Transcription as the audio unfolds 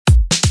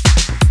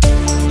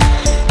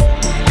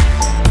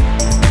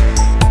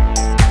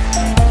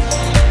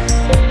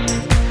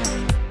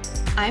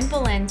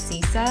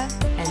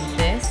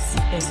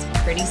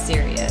Pretty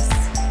Serious.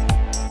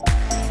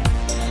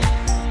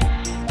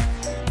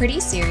 Pretty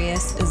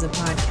Serious is a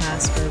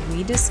podcast where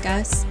we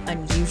discuss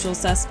unusual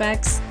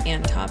suspects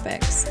and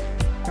topics,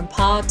 from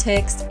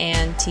politics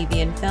and TV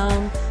and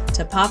film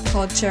to pop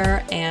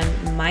culture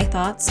and my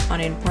thoughts on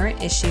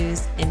important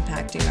issues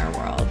impacting our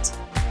world.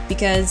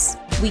 Because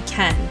we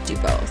can do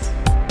both.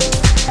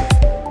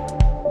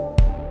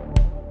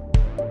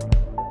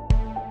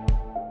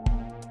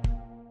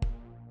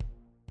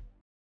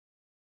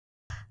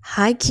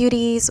 Hi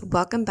cuties,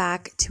 welcome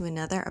back to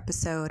another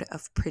episode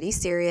of Pretty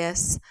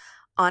Serious.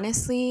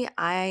 Honestly,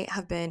 I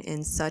have been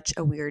in such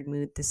a weird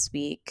mood this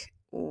week.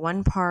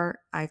 One part,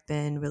 I've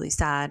been really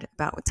sad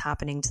about what's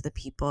happening to the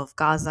people of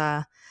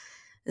Gaza,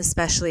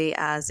 especially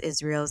as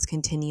Israel is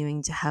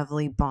continuing to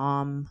heavily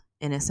bomb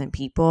innocent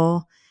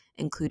people,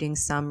 including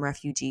some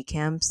refugee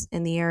camps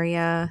in the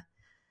area.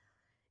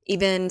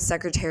 Even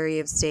Secretary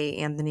of State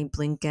Anthony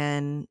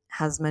Blinken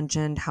has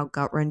mentioned how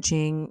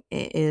gut-wrenching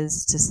it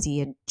is to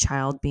see a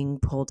child being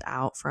pulled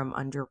out from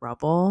under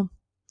rubble.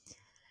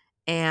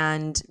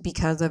 And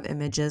because of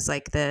images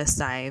like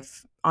this,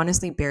 I've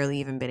honestly barely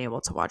even been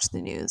able to watch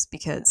the news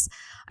because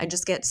I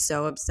just get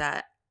so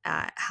upset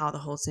at how the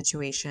whole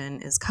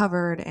situation is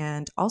covered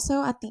and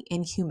also at the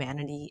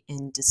inhumanity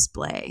in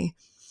display.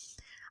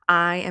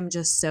 I am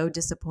just so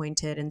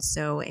disappointed and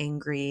so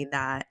angry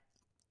that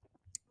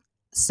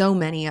so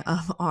many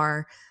of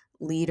our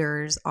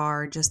leaders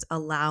are just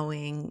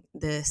allowing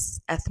this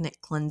ethnic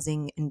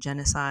cleansing and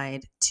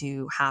genocide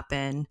to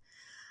happen.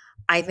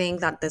 I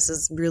think that this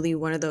is really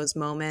one of those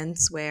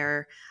moments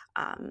where,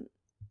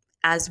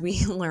 as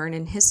we learn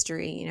in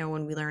history,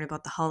 when we learn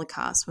about the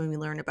Holocaust, when we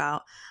learn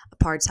about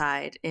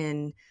apartheid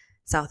in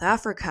South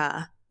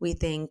Africa, we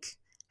think,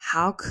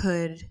 how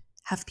could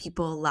have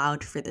people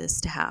allowed for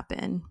this to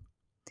happen?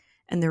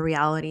 And the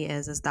reality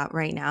is that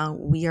right now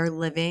we are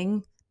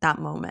living that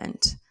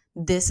moment.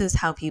 This is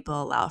how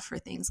people allow for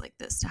things like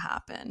this to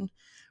happen,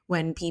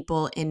 when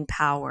people in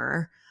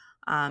power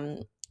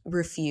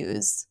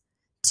refuse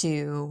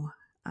to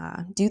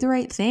do the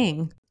right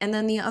thing. And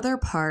then the other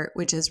part,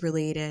 which is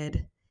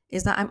related,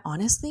 is that I'm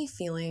honestly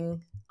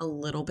feeling a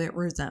little bit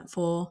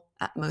resentful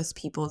at most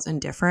people's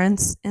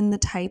indifference in the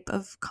type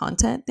of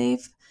content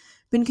they've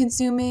been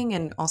consuming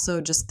and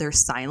also just their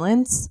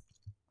silence.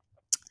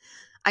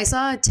 I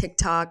saw a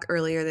TikTok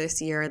earlier this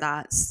year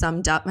that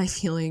summed up my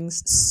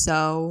feelings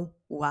so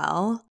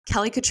well.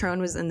 Kelly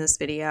Cutrone was in this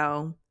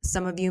video.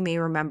 Some of you may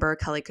remember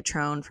Kelly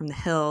Cutrone from The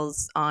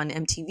Hills on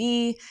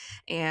MTV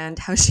and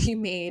how she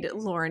made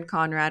Lauren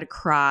Conrad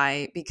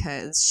cry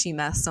because she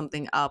messed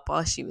something up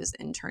while she was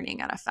interning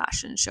at a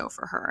fashion show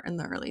for her in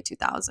the early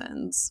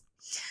 2000s.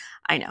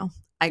 I know,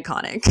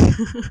 iconic.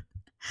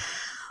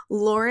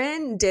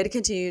 Lauren did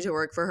continue to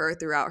work for her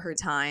throughout her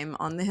time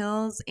on The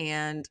Hills,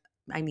 and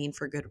I mean,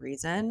 for good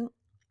reason.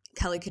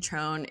 Kelly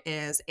Cutrone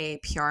is a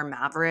PR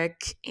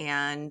maverick,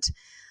 and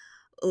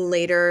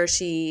later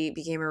she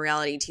became a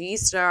reality TV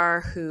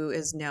star who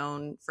is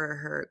known for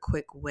her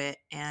quick wit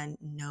and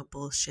no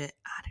bullshit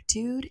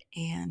attitude.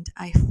 And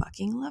I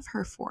fucking love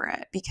her for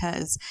it,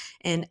 because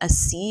in a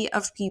sea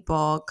of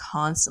people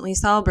constantly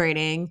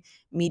celebrating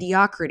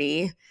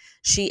mediocrity,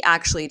 she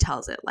actually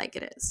tells it like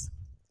it is.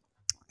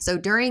 So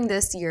during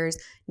this year's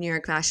New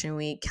York Fashion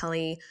Week,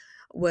 Kelly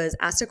was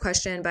asked a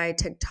question by a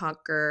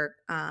TikToker.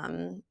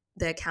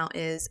 The account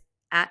is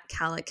at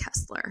Calla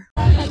Kessler.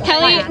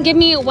 Kelly, give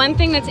me one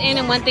thing that's in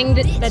and one thing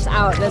that's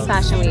out this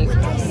fashion week.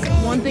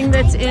 One thing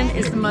that's in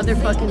is the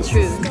motherfucking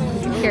truth.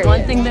 Period.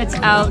 One thing that's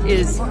out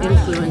is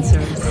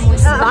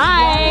influencers.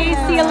 Bye.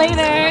 See you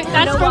later.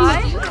 That's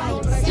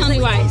why? Tell me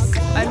why.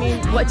 I mean,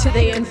 what do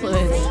they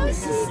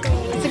influence?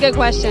 It's a good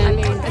question. I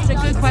mean, it's a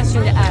good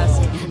question to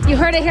ask. You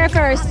heard it here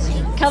first.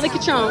 Kelly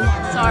Cutrone.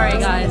 Sorry,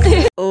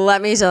 guys.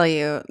 Let me tell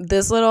you,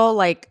 this little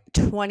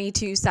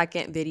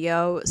 22-second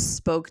video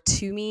spoke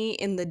to me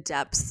in the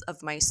depths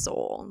of my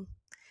soul.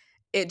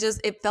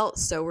 It felt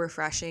so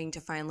refreshing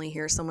to finally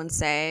hear someone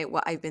say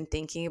what I've been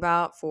thinking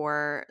about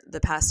for the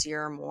past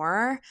year or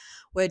more,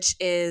 which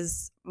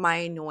is my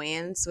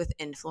annoyance with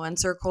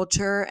influencer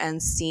culture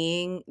and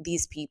seeing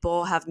these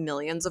people have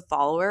millions of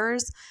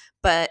followers,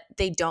 but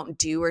they don't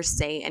do or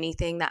say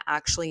anything that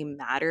actually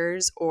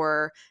matters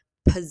or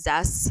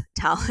possess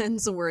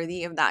talents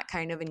worthy of that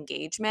kind of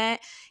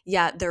engagement,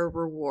 yet they're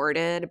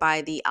rewarded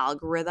by the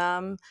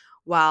algorithm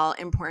while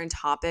important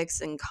topics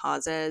and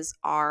causes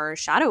are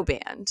shadow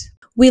banned.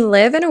 We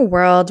live in a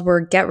world where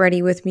get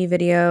ready with me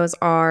videos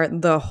are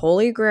the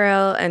holy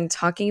grail and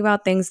talking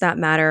about things that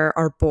matter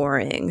are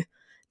boring.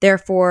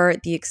 Therefore,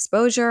 the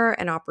exposure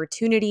and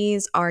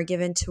opportunities are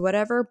given to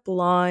whatever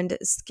blonde,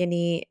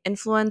 skinny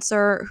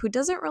influencer who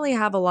doesn't really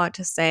have a lot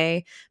to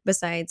say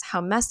besides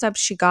how messed up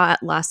she got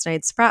at last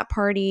night's frat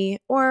party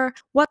or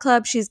what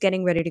club she's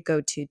getting ready to go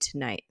to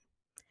tonight.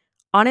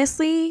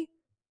 Honestly,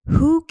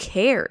 who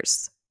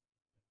cares?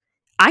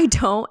 I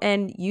don't,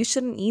 and you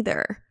shouldn't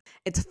either.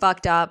 It's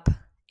fucked up,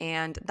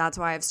 and that's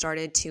why I've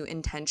started to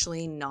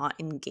intentionally not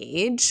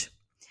engage.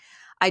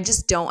 I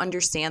just don't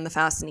understand the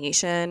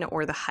fascination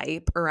or the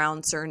hype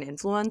around certain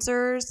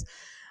influencers.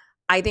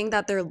 I think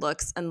that their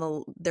looks and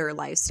their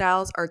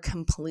lifestyles are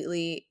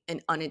completely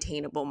an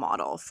unattainable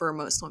model for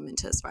most women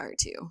to aspire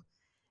to.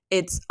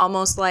 It's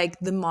almost like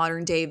the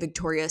modern day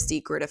Victoria's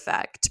Secret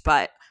effect,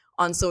 but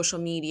on social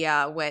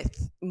media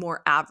with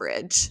more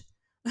average,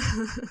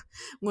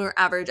 more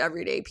average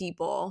everyday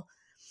people.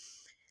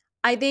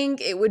 I think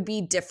it would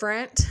be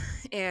different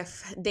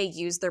if they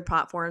use their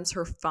platforms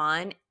for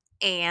fun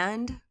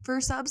and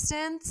for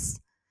substance.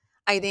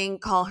 I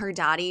think Call Her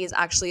Daddy is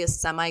actually a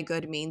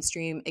semi-good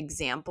mainstream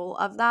example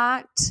of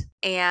that.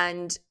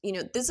 And,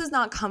 this is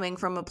not coming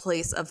from a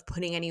place of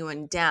putting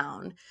anyone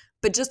down,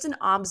 but just an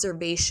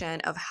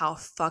observation of how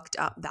fucked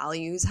up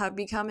values have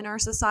become in our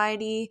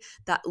society,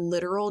 that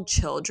literal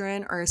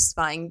children are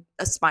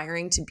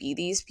aspiring to be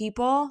these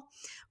people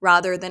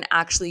rather than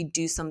actually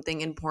do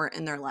something important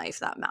in their life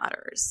that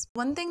matters.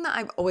 One thing that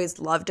I've always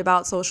loved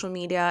about social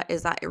media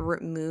is that it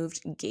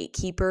removed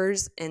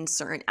gatekeepers in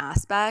certain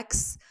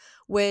aspects,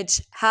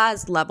 which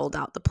has leveled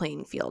out the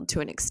playing field to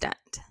an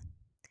extent.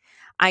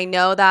 I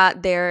know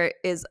that there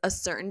is a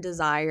certain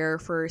desire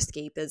for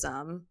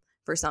escapism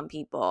for some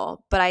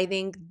people, but I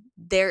think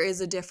there is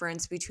a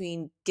difference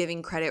between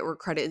giving credit where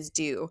credit is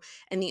due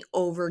and the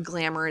over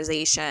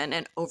glamorization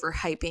and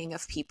overhyping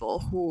of people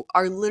who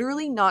are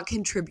literally not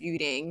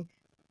contributing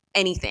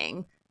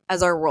anything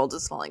as our world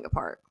is falling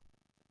apart.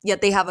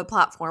 Yet they have a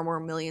platform where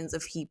millions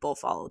of people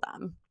follow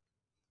them.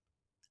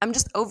 I'm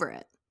just over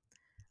it.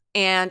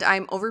 And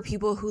I'm over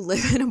people who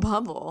live in a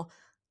bubble.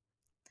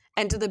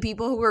 And to the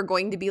people who are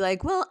going to be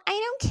like, well, I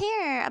don't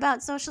care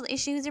about social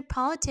issues or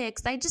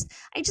politics. I just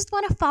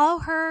want to follow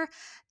her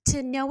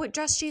to know what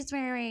dress she's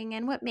wearing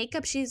and what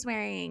makeup she's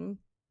wearing.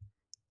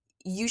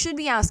 You should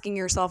be asking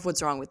yourself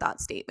what's wrong with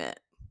that statement.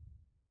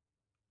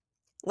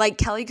 Like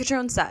Kelly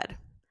Catrone said,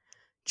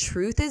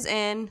 truth is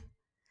in,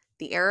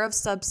 the era of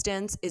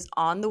substance is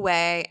on the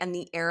way, and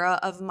the era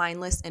of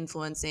mindless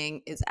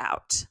influencing is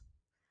out.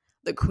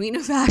 The queen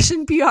of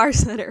fashion PR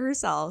said it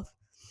herself.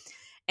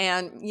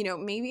 And,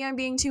 maybe I'm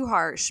being too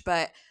harsh,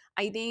 but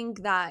I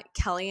think that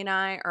Kelly and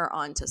I are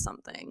onto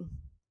something.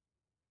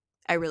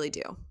 I really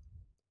do.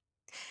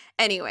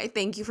 Anyway,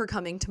 thank you for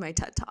coming to my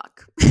TED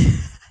Talk.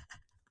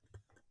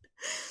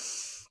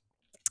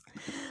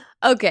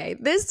 Okay,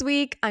 this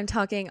week I'm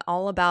talking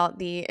all about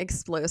the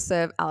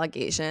explosive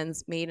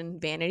allegations made in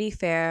Vanity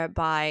Fair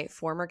by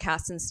former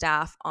cast and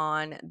staff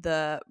on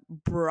the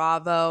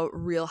Bravo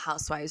Real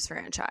Housewives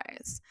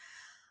franchise.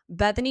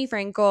 Bethany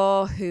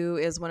Frankel, who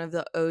is one of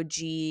the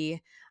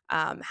OG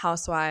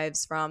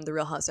housewives from the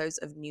Real Housewives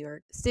of New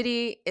York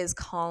City, is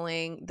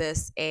calling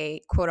this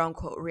a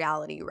quote-unquote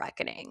reality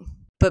reckoning.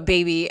 But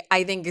baby,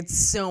 I think it's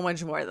so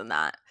much more than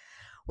that.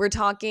 We're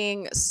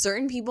talking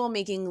certain people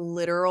making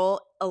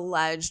literal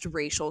alleged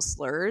racial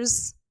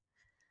slurs,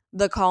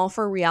 the call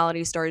for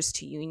reality stars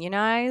to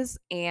unionize,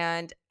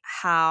 and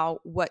how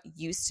what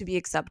used to be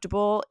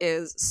acceptable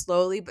is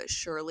slowly but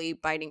surely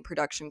biting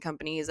production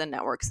companies and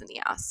networks in the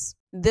ass.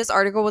 This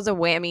article was a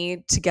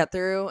whammy to get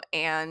through,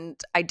 and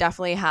I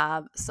definitely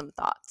have some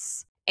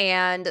thoughts.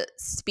 And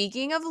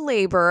speaking of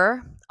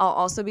labor, I'll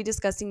also be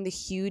discussing the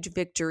huge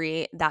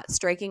victory that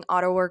striking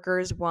auto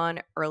workers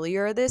won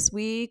earlier this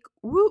week.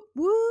 Whoop,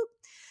 whoop.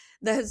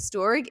 The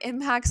historic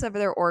impacts of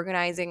their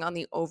organizing on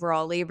the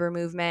overall labor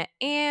movement,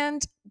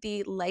 and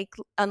the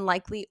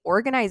unlikely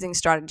organizing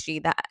strategy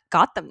that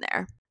got them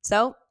there.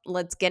 So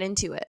let's get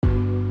into it.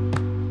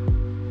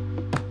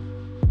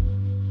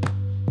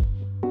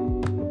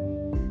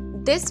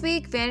 This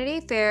week,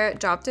 Vanity Fair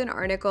dropped an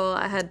article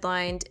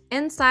headlined,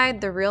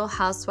 "Inside the Real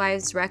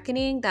Housewives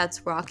Reckoning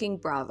That's Rocking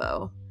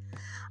Bravo."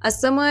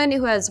 As someone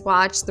who has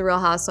watched The Real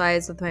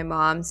Housewives with my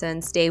mom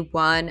since day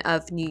one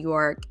of New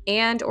York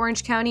and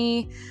Orange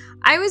County,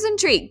 I was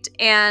intrigued.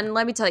 And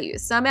let me tell you,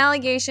 some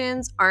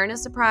allegations aren't a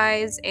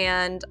surprise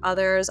and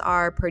others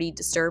are pretty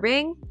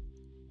disturbing.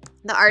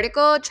 The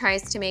article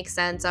tries to make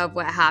sense of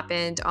what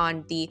happened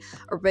on the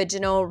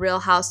original Real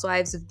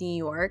Housewives of New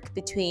York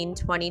between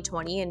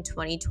 2020 and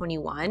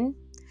 2021.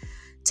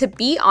 To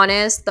be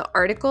honest, the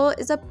article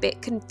is a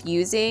bit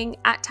confusing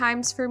at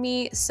times for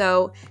me,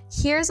 so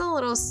here's a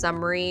little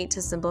summary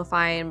to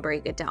simplify and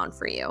break it down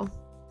for you.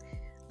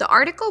 The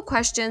article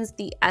questions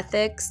the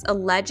ethics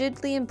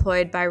allegedly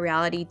employed by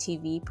reality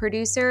TV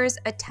producers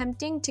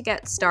attempting to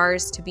get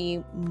stars to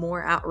be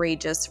more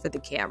outrageous for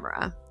the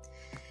camera.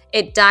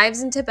 It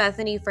dives into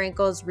Bethany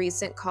Frankel's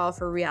recent call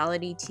for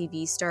reality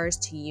TV stars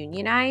to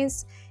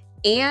unionize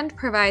and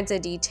provides a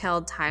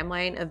detailed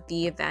timeline of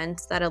the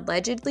events that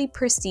allegedly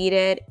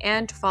preceded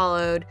and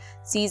followed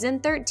season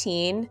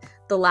 13,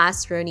 the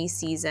last RHONY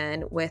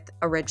season with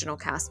original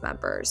cast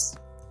members.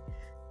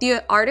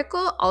 The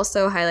article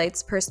also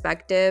highlights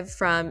perspective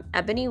from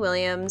Ebony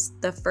Williams,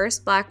 the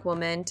first Black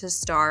woman to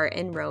star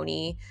in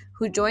RHONY,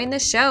 who joined the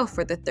show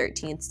for the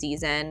 13th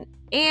season,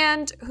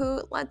 and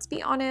who, let's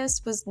be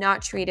honest, was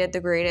not treated the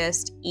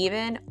greatest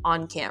even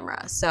on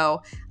camera.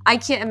 So I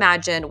can't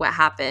imagine what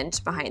happened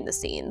behind the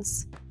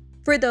scenes.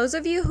 For those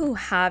of you who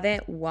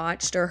haven't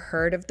watched or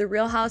heard of The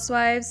Real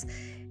Housewives,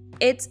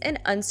 It's an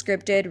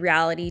unscripted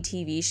reality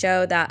TV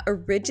show that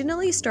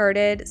originally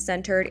started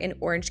centered in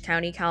Orange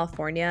County,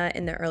 California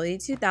in the early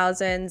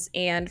 2000s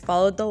and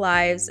followed the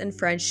lives and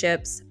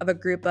friendships of a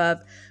group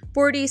of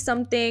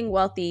 40-something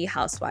wealthy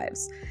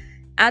housewives.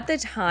 At the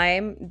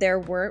time,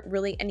 there weren't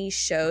really any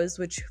shows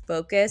which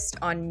focused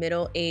on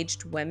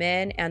middle-aged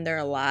women and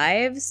their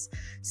lives.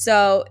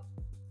 So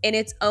in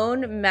its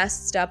own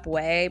messed up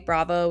way,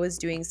 Bravo was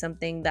doing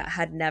something that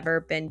had never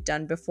been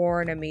done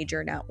before in a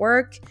major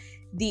network.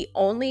 The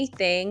only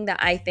thing that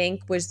I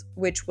think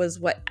which was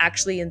what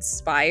actually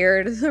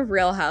inspired the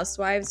Real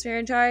Housewives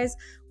franchise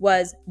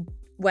was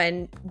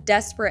when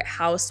Desperate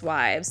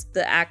Housewives,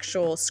 the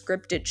actual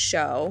scripted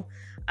show,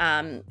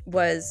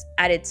 was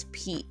at its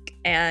peak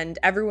and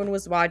everyone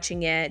was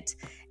watching it.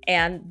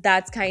 And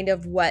that's kind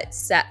of what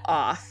set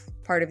off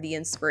part of the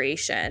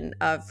inspiration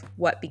of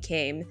what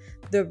became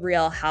the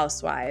Real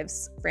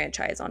Housewives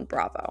franchise on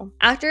Bravo.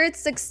 After its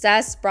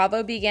success,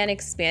 Bravo began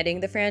expanding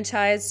the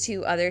franchise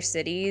to other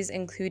cities,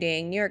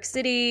 including New York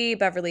City,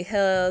 Beverly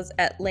Hills,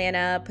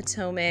 Atlanta,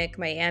 Potomac,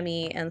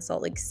 Miami, and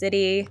Salt Lake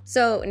City.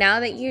 So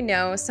now that you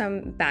know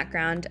some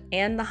background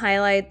and the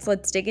highlights,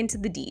 let's dig into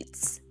the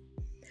deets.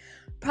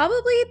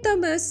 Probably the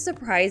most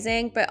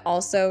surprising, but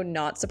also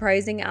not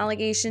surprising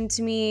allegation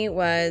to me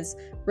was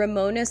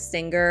Ramona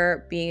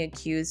Singer being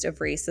accused of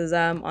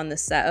racism on the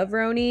set of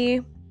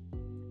RHONY.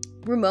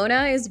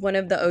 Ramona is one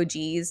of the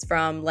OGs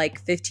from like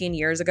 15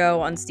 years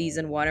ago on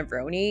season 1 of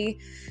RHONY.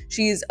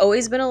 She's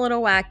always been a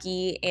little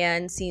wacky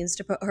and seems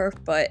to put her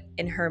foot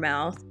in her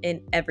mouth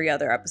in every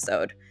other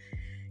episode.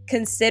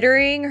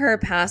 Considering her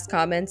past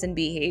comments and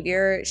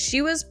behavior,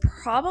 she was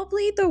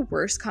probably the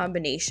worst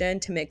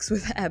combination to mix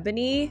with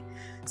Ebony.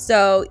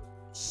 So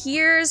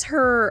here's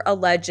her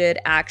alleged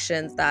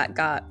actions that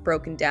got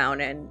broken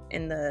down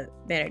in the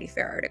Vanity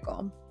Fair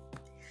article.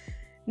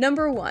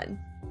 Number 1.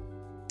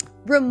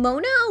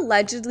 Ramona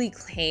allegedly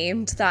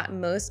claimed that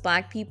most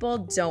Black people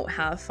don't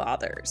have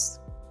fathers.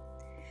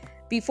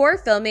 Before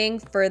filming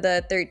for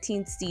the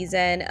 13th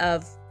season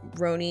of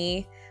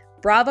RHONY,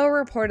 Bravo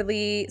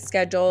reportedly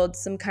scheduled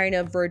some kind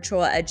of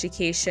virtual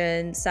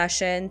education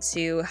session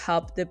to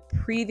help the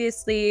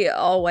previously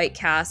all-white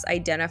cast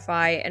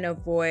identify and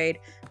avoid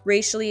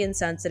racially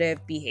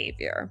insensitive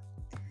behavior.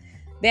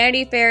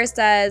 Vanity Fair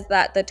says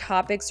that the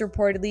topics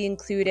reportedly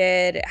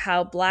included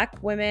how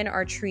Black women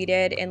are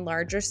treated in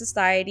larger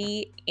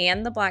society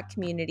and the Black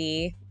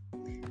community,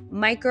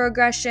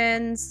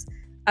 microaggressions,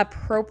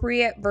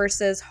 appropriate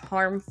versus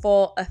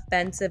harmful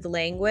offensive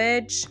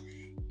language,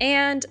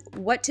 and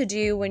what to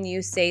do when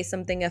you say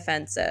something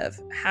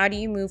offensive. How do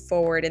you move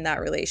forward in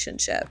that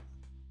relationship?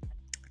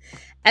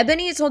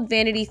 Ebony told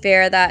Vanity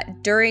Fair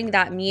that during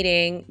that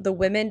meeting, the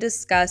women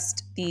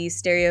discussed the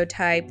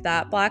stereotype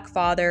that Black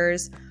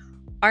fathers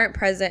aren't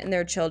present in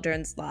their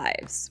children's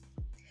lives.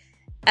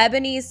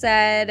 Ebony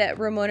said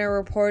Ramona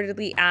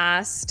reportedly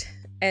asked,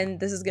 and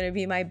this is going to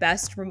be my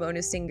best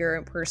Ramona Singer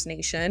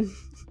impersonation,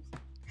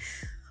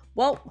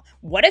 well,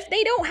 what if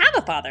they don't have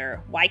a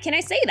father? Why can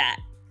I say that?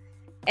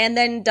 And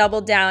then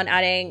doubled down,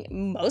 adding,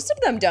 most of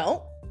them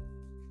don't.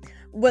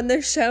 When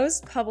the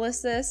show's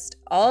publicist,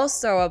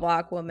 also a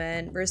Black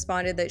woman,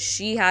 responded that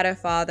she had a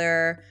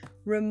father,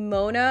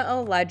 Ramona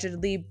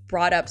allegedly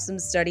brought up some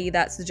study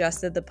that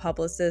suggested the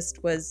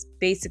publicist was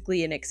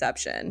basically an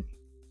exception.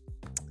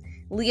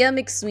 Leah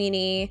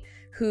McSweeney,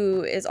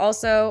 who is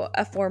also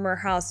a former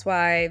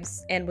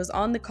housewives and was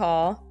on the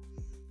call,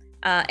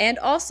 and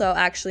also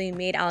actually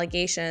made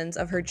allegations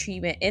of her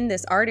treatment in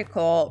this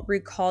article,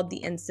 recalled the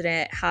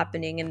incident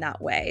happening in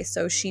that way.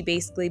 So she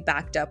basically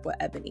backed up what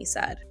Ebony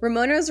said.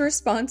 Ramona's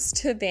response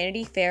to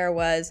Vanity Fair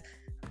was,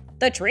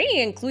 the training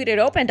included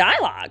open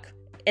dialogue.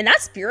 In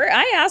that spirit,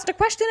 I asked a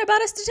question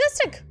about a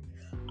statistic.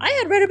 I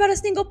had read about a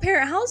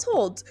single-parent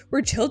households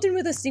where children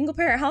with a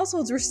single-parent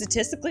households were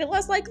statistically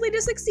less likely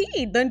to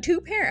succeed than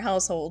two-parent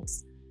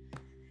households.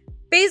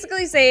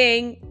 Basically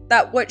saying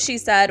that what she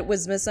said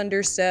was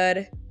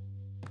misunderstood,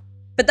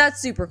 but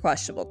that's super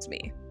questionable to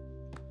me.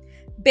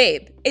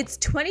 Babe, it's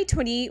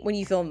 2020 when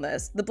you filmed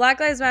this. The Black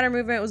Lives Matter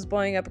movement was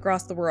blowing up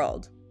across the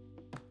world.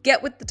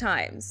 Get with the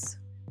times.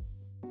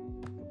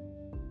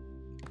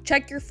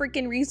 Check your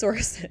freaking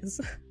resources.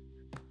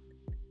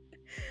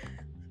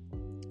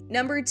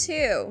 Number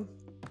 2,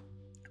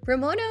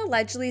 Ramona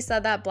allegedly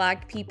said that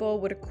Black people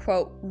would,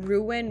 quote,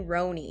 ruin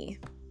RHONY.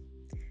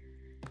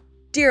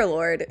 Dear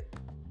Lord,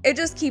 it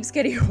just keeps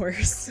getting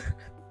worse.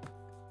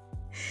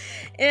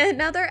 In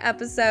another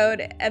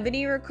episode,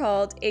 Ebony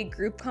recalled a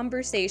group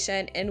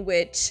conversation in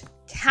which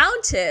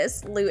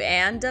Countess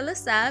Luann de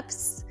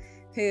Lesseps,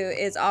 who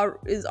is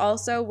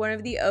also one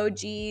of the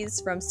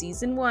OGs from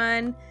season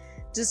 1,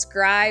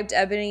 described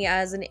Ebony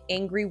as an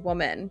angry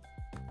woman,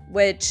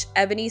 which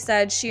Ebony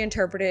said she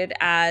interpreted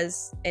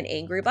as an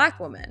angry Black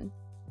woman.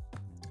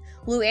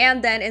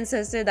 Luann then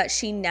insisted that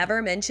she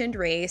never mentioned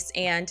race,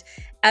 and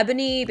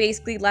Ebony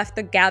basically left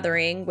the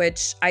gathering,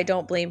 which I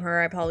don't blame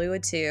her, I probably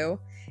would too,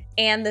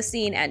 and the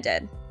scene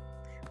ended.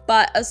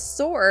 But a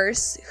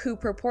source who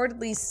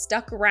purportedly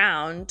stuck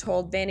around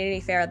told Vanity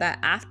Fair that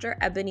after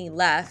Ebony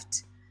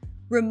left,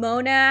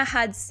 Ramona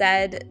had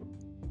said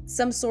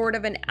some sort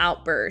of an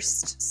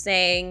outburst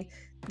saying,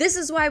 "This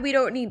is why we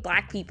don't need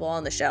black people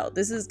on the show.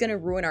 This is going to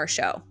ruin our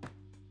show."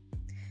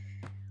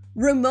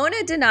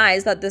 Ramona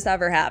denies that this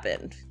ever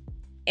happened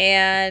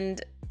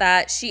and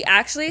that she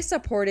actually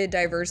supported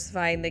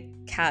diversifying the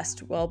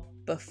cast well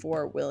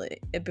before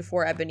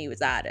Ebony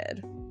was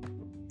added.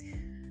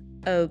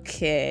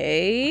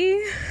 Okay.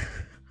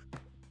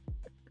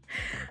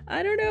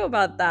 I don't know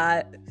about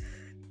that.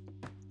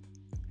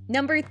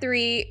 Number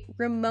 3,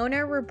 Ramona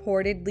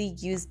reportedly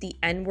used the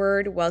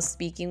N-word while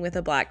speaking with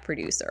a black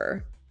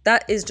producer.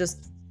 That is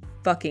just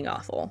fucking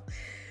awful.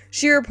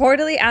 She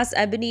reportedly asked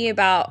Ebony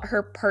about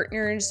her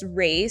partner's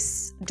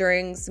race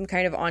during some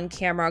kind of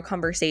on-camera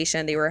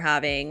conversation they were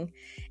having.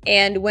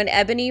 And when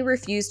Ebony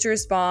refused to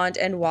respond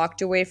and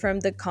walked away from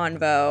the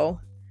convo,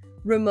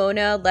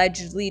 Ramona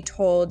allegedly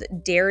told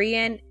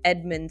Darian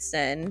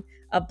Edmondson,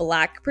 a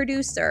black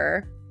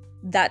producer,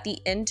 that the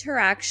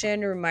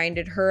interaction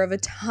reminded her of a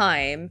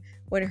time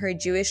when her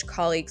Jewish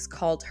colleagues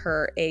called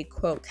her a,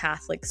 quote,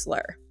 Catholic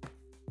slur.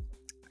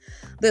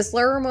 The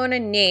slur Ramona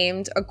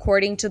named,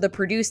 according to the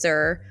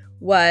producer,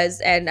 was,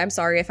 and I'm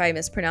sorry if I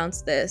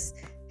mispronounced this,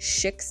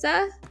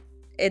 shiksa.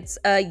 It's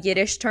a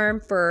Yiddish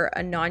term for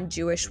a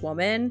non-Jewish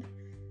woman.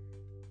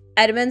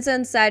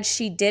 Edmondson said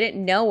she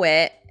didn't know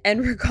it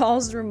and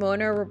recalls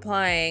Ramona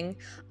replying,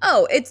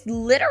 "Oh, it's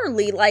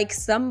literally like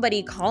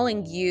somebody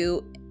calling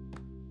you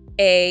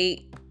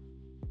a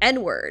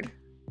N-word,"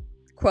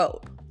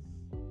 quote.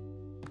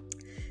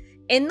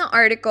 In the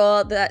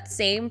article, that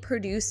same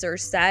producer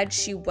said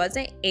she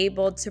wasn't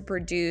able to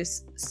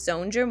produce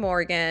Sonja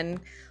Morgan,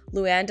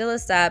 Luann de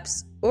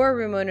Lesseps, or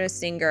Ramona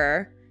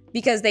Singer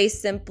because they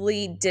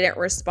simply didn't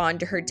respond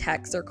to her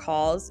texts or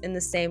calls in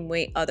the same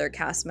way other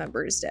cast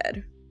members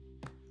did.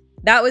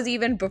 That was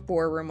even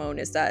before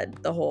Ramona said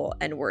the whole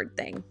N-word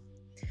thing.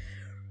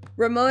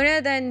 Ramona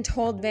then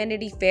told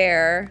Vanity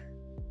Fair,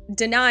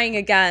 denying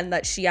again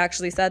that she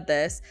actually said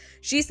this,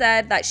 she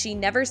said that she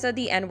never said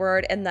the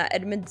N-word and that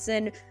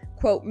Edmondson,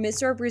 quote,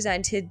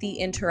 misrepresented the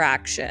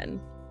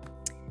interaction.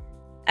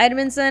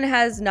 Edmondson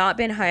has not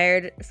been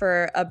hired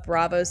for a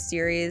Bravo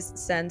series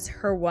since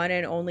her one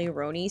and only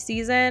RHONY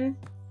season,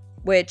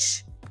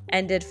 which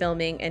ended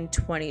filming in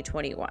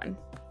 2021.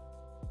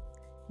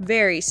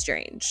 Very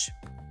strange.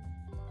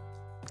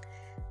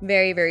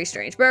 Very, very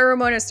strange. But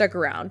Ramona stuck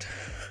around.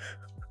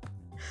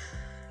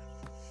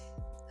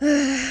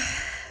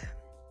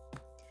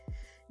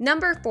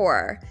 Number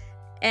 4,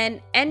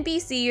 an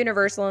NBC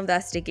Universal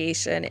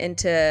investigation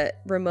into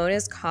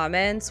Ramona's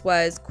comments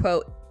was,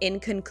 quote,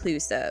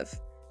 inconclusive,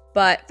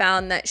 but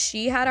found that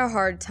she had a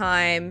hard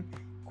time,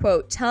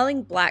 quote,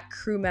 telling black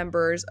crew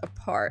members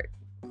apart,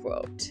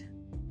 quote.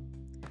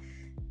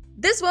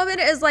 This woman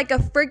is like a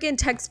freaking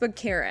textbook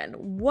Karen.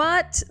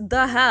 What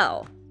the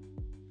hell?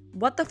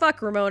 What the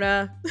fuck,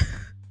 Ramona?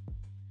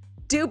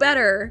 Do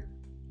better.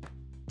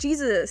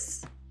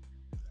 Jesus.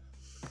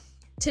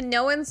 To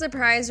no one's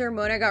surprise,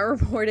 Ramona got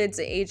reported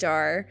to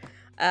HR.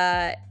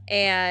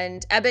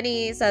 And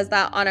Ebony says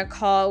that on a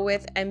call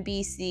with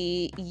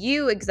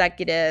NBCU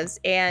executives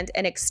and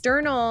an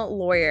external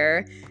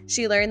lawyer,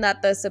 she learned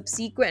that the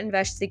subsequent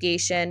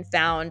investigation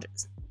found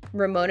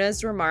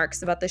Ramona's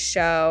remarks about the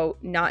show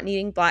not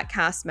needing black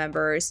cast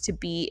members to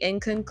be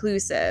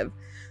inconclusive,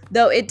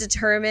 though it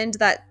determined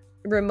that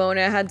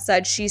Ramona had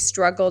said she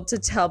struggled to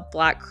tell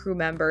black crew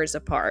members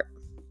apart.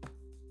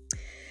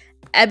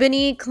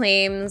 Ebony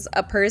claims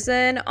a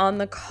person on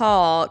the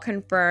call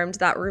confirmed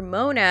that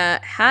Ramona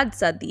had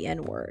said the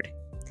N-word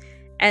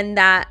and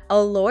that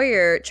a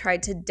lawyer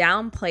tried to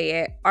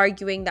downplay it,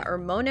 arguing that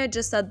Ramona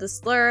just said the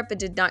slur but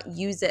did not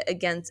use it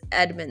against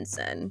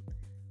Edmondson.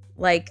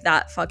 Like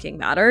that fucking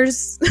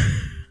matters.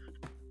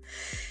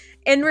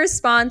 In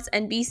response,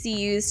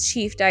 NBCU's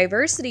chief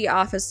diversity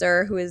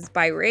officer, who is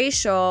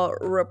biracial,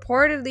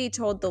 reportedly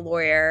told the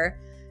lawyer,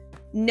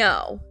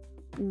 "No,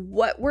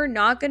 what we're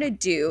not going to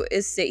do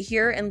is sit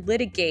here and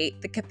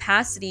litigate the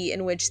capacity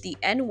in which the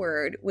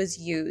N-word was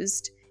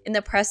used in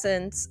the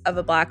presence of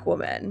a black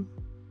woman."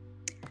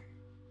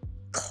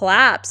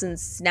 Claps and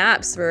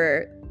snaps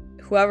for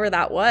whoever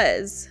that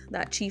was,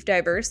 that chief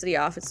diversity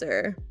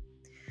officer.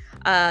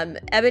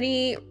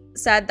 Ebony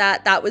said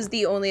that that was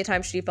the only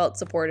time she felt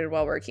supported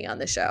while working on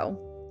the show,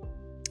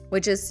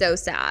 which is so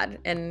sad.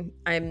 And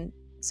I'm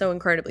so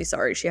incredibly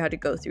sorry she had to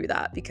go through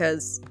that,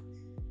 because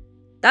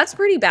that's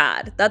pretty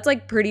bad. That's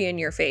like pretty in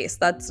your face.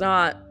 That's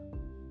not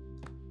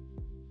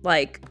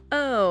like,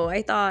 oh,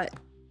 I thought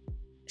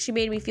she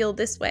made me feel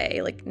this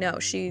way. Like, no,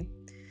 she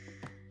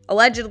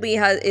allegedly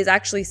is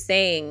actually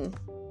saying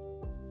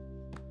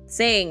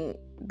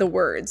the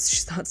words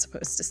she's not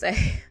supposed to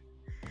say,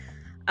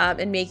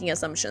 and making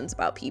assumptions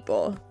about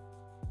people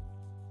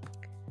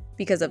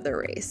because of their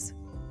race.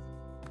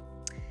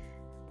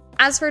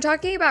 As for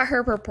talking about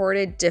her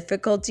purported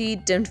difficulty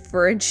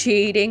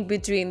differentiating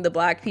between the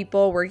black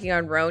people working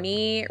on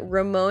RHONY,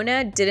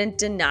 Ramona didn't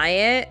deny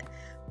it,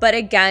 but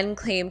again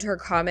claimed her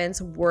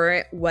comments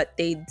weren't what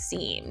they'd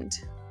seemed.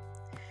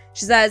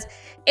 She says,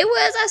 "It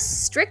was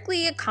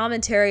strictly a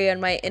commentary on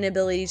my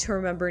inability to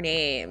remember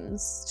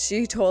names,"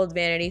 she told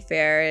Vanity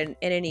Fair in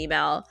an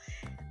email.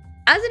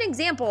 "As an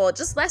example,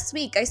 just last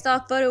week I saw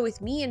a photo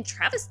with me and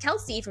Travis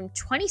Kelce from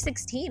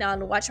 2016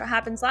 on Watch What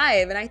Happens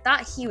Live, and I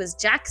thought he was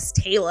Jax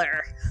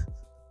Taylor."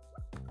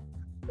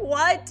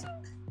 What?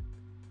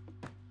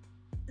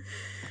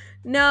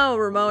 No,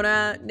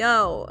 Ramona,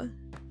 no.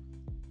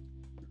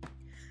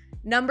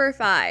 Number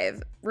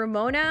 5,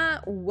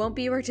 Ramona won't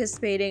be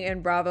participating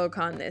in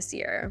BravoCon this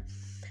year.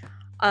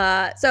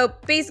 So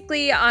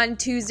basically on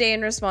Tuesday,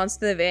 in response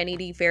to the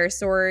Vanity Fair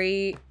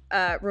story,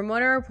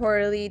 Ramona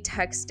reportedly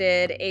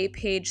texted a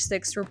Page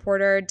 6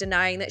 reporter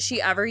denying that she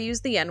ever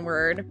used the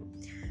N-word.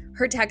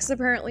 Her text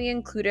apparently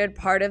included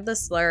part of the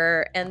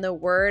slur, and the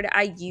word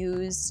I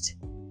used,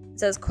 it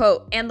says,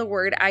 quote, "and the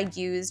word I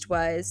used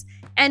was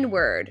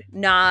N-word,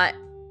 not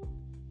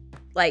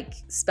like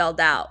spelled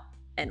out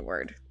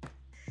N-word."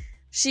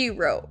 She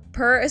wrote,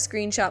 per a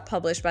screenshot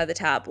published by the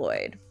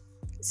tabloid.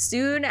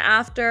 Soon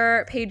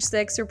after, Page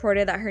 6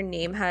 reported that her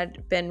name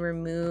had been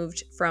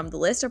removed from the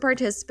list of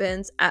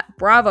participants at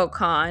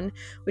BravoCon,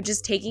 which is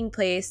taking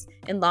place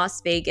in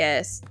Las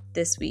Vegas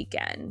this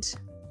weekend.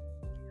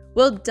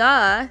 Well,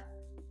 duh.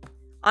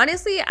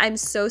 Honestly, I'm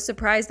so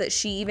surprised that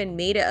she even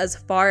made it as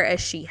far as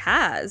she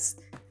has.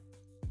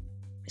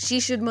 She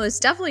should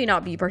most definitely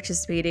not be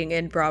participating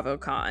in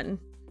BravoCon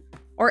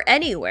or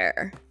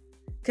anywhere,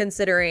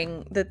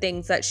 considering the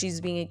things that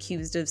she's being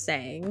accused of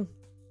saying.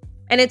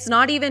 And it's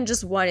not even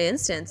just one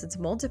instance, it's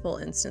multiple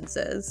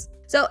instances.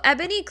 So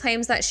Ebony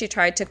claims that she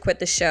tried to quit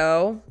the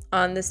show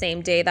on the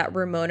same day that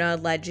Ramona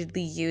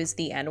allegedly used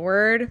the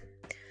N-word,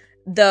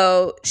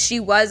 though she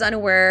was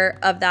unaware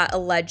of that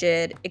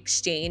alleged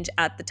exchange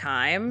at the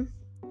time.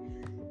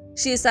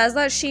 She says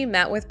that she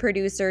met with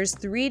producers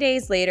 3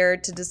 days later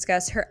to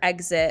discuss her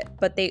exit,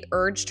 but they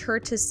urged her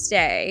to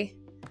stay.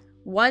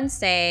 One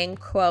saying,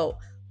 quote,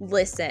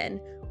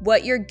 "Listen,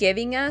 what you're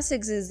giving us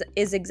is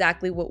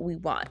exactly what we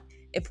want.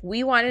 If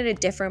we wanted a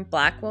different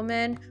Black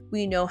woman,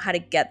 we know how to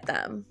get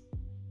them."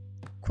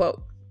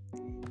 Quote.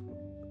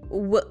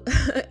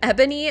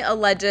 Ebony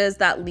alleges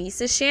that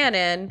Lisa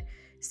Shannon,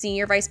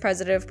 Senior Vice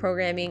President of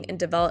Programming and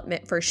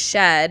Development for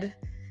SHED,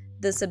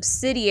 the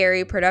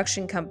subsidiary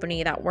production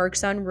company that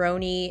works on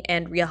RHONY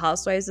and Real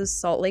Housewives of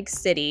Salt Lake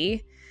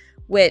City,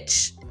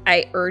 which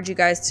I urge you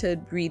guys to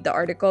read the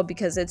article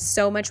because it's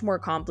so much more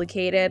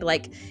complicated.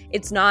 Like,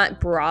 it's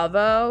not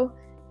Bravo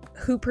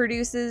who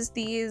produces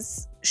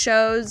these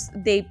shows.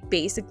 They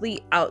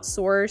basically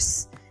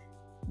outsource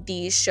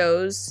these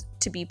shows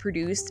to be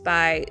produced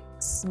by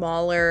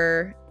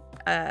smaller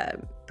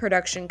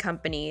production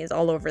companies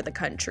all over the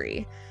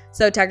country.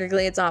 So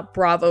technically it's not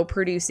Bravo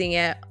producing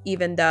it,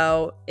 even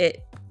though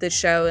the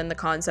show and the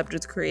concept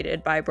was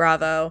created by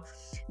Bravo.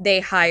 They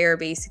hire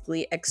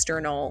basically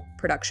external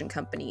production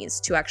companies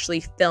to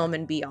actually film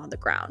and be on the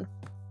ground.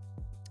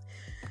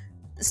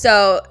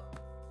 So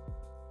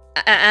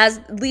as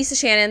Lisa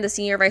Shannon, the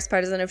Senior Vice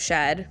President of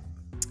SHED,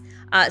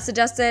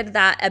 suggested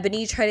that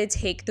Ebony try to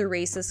take the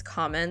racist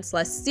comments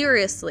less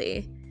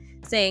seriously,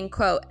 saying,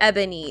 quote,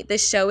 "Ebony,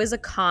 this show is a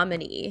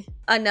comedy."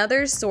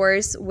 Another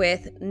source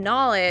with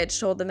knowledge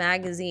told the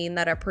magazine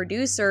that a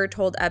producer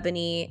told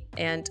Ebony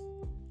and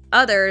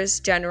others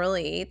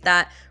generally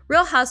that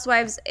Real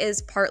Housewives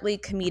is partly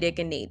comedic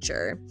in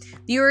nature.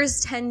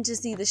 Viewers tend to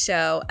see the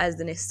show as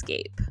an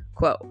escape,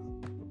 quote.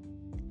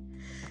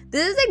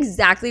 This is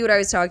exactly what I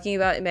was talking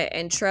about in my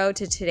intro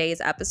to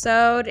today's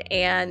episode,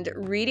 and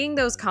reading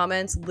those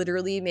comments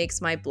literally makes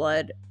my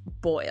blood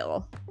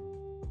boil.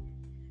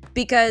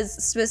 Because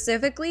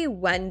specifically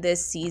when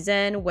this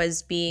season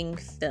was being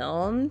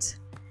filmed,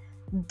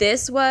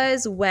 this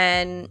was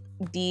when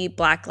the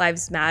Black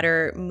Lives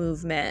Matter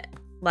movement,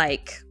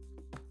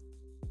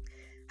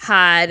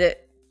 had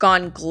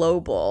gone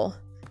global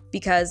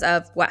because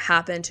of what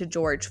happened to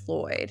George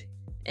Floyd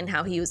and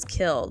how he was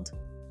killed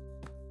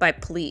by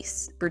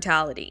police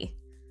brutality.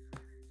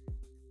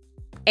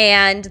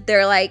 And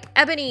they're like,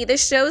 "Ebony,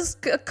 this show's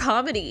a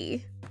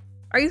comedy.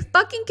 Are you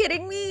fucking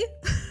kidding me?"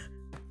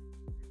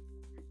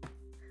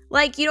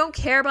 Like, you don't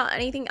care about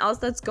anything else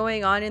that's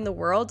going on in the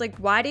world? Like,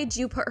 why did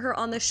you put her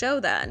on the show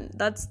then?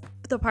 That's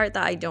the part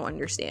that I don't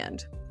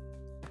understand.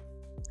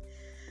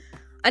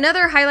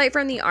 Another highlight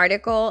from the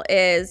article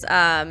is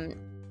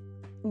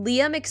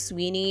Leah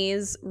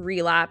McSweeney's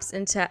relapse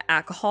into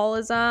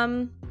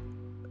alcoholism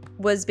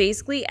was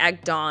basically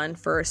egged on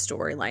for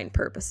storyline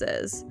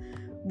purposes,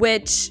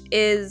 which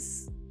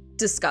is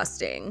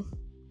disgusting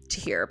to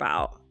hear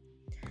about.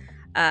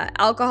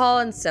 Alcohol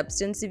and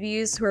substance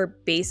abuse, who are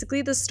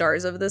basically the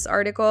stars of this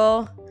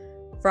article.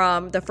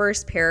 From the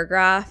first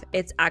paragraph,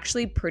 it's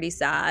actually pretty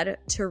sad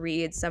to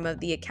read some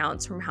of the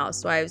accounts from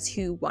housewives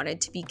who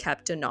wanted to be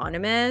kept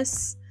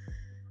anonymous.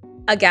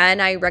 Again,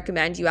 I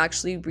recommend you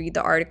actually read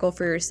the article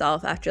for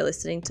yourself after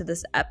listening to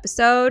this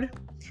episode.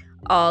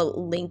 I'll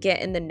link it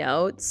in the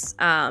notes,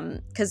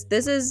 because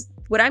this is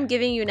what I'm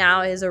giving you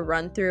now is a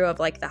run through of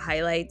the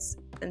highlights,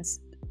 and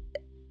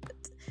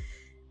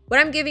what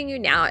I'm giving you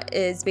now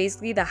is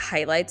basically the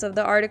highlights of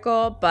the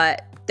article,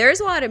 but there's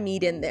a lot of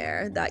meat in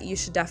there that you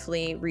should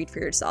definitely read for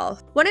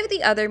yourself. One of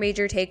the other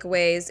major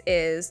takeaways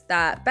is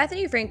that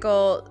Bethany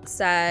Frankel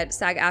said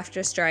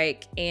SAG-AFTRA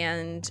strike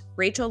and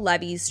Rachel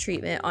Levy's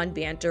treatment on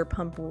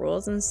Vanderpump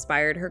Rules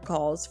inspired her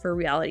calls for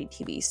reality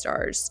TV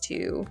stars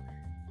to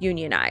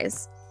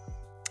unionize.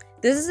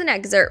 This is an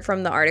excerpt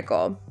from the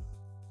article.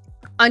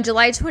 On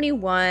July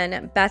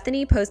 21,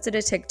 Bethany posted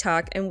a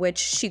TikTok in which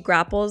she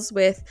grapples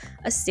with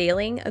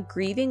assailing a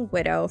grieving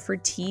widow for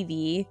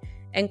TV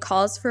and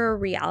calls for a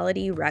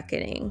reality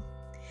reckoning.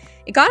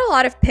 It got a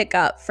lot of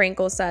pickup,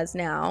 Frankel says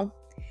now.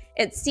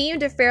 It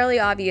seemed fairly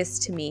obvious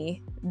to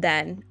me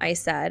then, I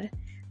said.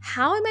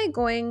 How am I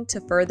going to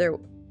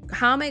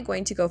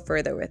go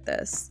further with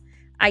this?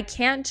 I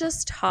can't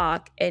just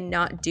talk and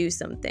not do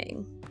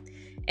something.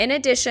 In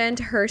addition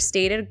to her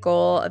stated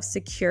goal of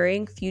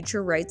securing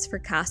future rights for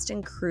cast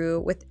and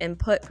crew with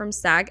input from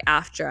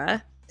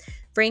SAG-AFTRA,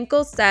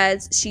 Frankel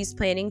says she's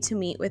planning to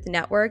meet with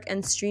network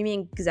and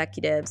streaming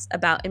executives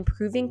about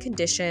improving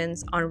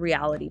conditions on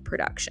reality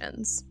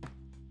productions.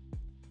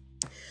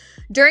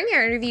 During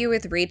her interview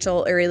with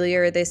Rachel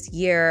earlier this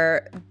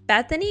year,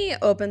 Bethany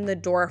opened the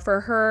door for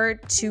her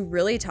to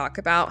really talk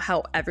about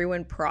how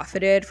everyone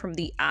profited from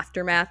the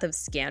aftermath of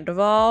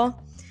Scandoval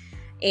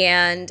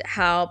and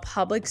how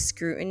public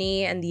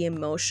scrutiny and the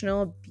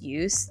emotional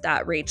abuse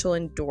that Rachel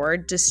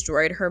endured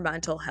destroyed her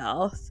mental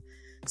health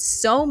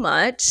so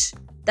much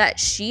that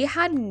she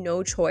had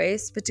no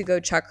choice but to go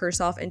check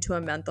herself into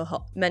a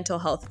mental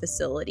health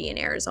facility in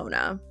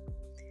Arizona,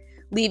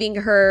 leaving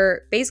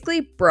her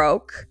basically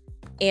broke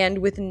and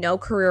with no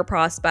career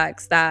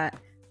prospects that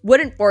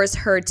wouldn't force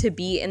her to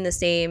be in the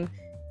same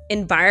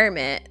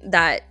environment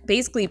that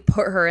basically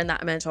put her in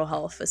that mental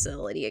health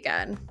facility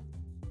again.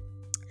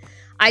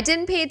 I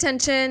didn't pay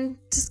attention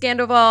to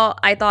Scandoval.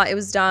 I thought it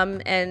was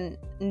dumb and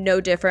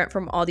no different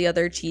from all the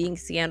other cheating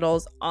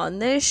scandals on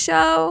this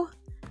show.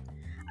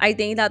 I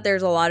think that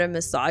there's a lot of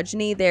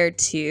misogyny there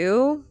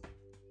too.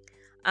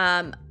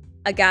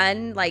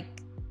 Again, like,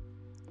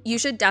 you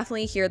should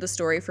definitely hear the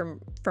story from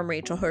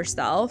Rachel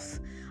herself.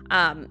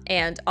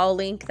 And I'll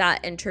link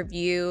that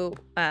interview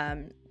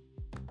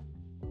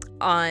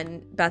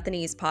on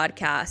Bethany's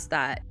podcast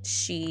that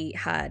she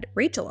had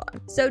Rachel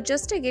on. So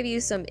just to give you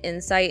some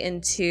insight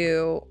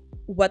into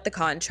what the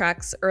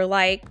contracts are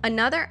like,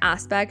 another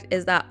aspect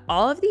is that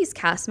all of these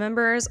cast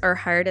members are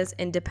hired as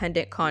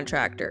independent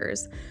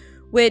contractors,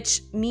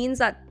 which means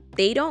that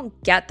they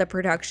don't get the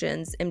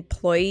production's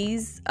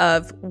employees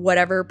of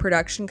whatever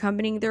production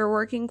company they're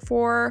working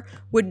for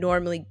would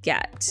normally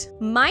get.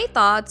 My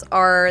thoughts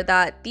are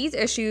that these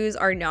issues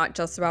are not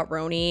just about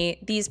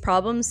RHONY. These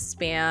problems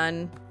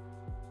span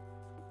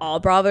all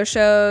Bravo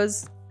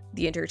shows,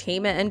 the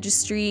entertainment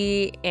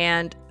industry,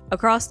 and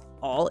across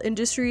all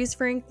industries,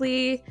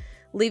 frankly,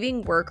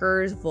 leaving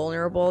workers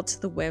vulnerable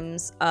to the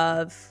whims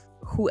of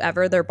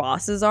whoever their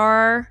bosses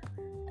are,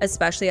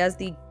 especially as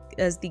the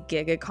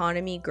gig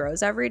economy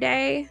grows every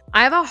day.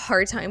 I have a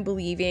hard time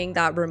believing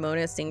that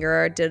Ramona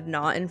Singer did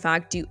not, in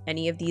fact, do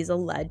any of these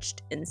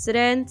alleged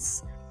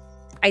incidents.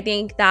 I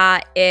think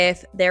that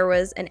if there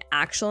was an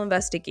actual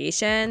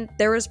investigation,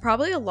 there was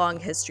probably a long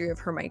history of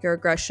her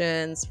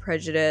microaggressions,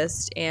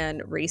 prejudice,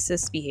 and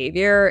racist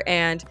behavior,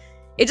 and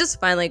it just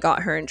finally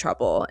got her in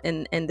trouble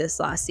in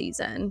this last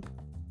season.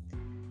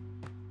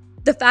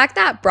 The fact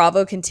that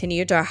Bravo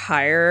continued to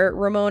hire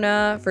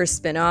Ramona for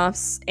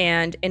spinoffs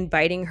and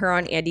inviting her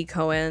on Andy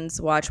Cohen's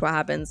Watch What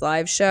Happens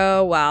live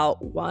show while,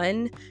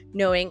 one,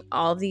 knowing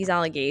all of these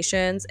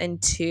allegations,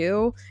 and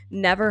two,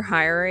 never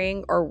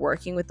hiring or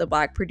working with the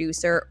Black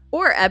producer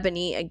or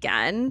Ebony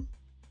again,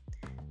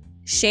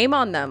 shame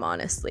on them,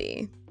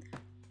 honestly.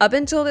 Up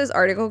until this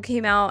article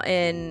came out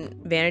in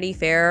Vanity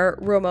Fair,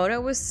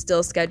 Ramona was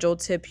still scheduled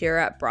to appear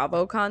at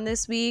BravoCon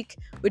this week,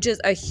 which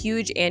is a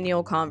huge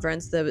annual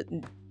conference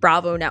the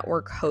Bravo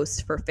network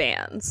hosts for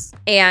fans.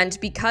 And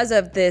because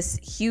of this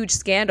huge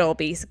scandal,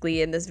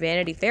 basically, in this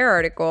Vanity Fair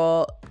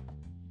article,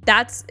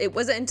 it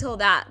wasn't until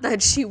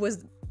that she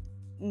was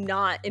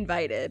not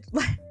invited.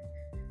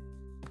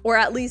 Or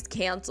at least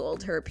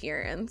canceled her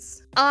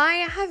appearance.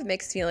 I have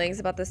mixed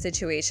feelings about the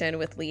situation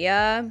with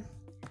Leah.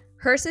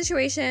 Her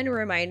situation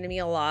reminded me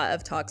a lot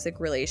of toxic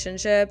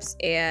relationships,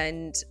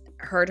 and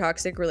her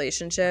toxic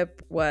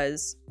relationship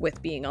was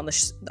with being on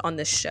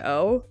the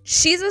show.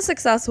 She's a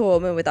successful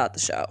woman without the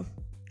show.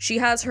 She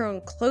has her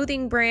own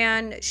clothing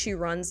brand, she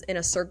runs in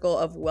a circle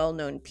of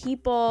well-known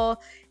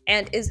people,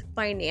 and is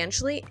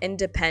financially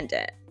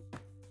independent.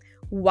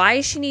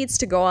 Why she needs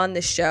to go on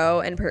the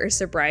show and put her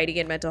sobriety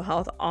and mental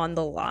health on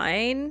the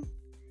line,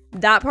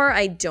 that part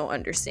I don't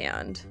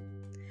understand.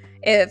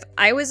 If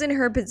I was in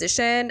her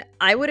position,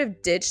 I would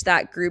have ditched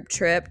that group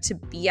trip to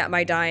be at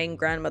my dying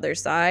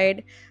grandmother's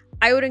side.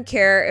 I wouldn't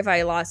care if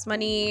I lost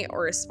money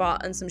or a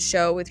spot on some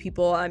show with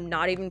people I'm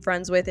not even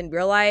friends with in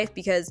real life,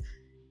 because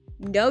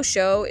no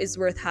show is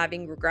worth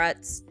having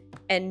regrets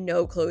and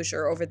no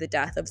closure over the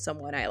death of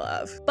someone I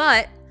love.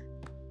 But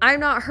I'm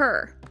not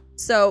her,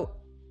 so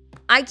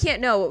I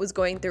can't know what was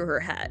going through her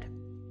head.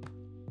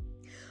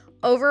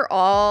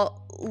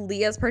 Overall,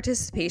 Leah's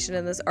participation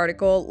in this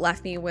article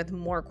left me with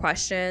more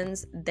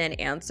questions than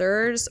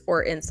answers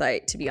or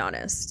insight, to be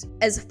honest.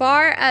 As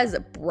far as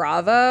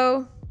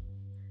Bravo,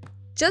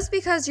 just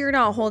because you're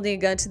not holding a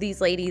gun to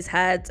these ladies'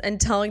 heads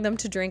and telling them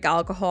to drink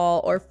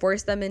alcohol or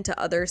force them into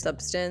other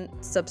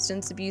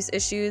substance abuse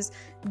issues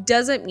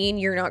doesn't mean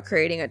you're not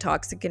creating a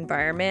toxic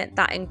environment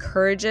that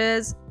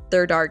encourages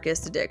their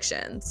darkest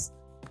addictions.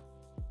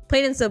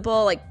 Plain and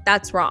simple, like,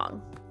 that's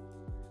wrong.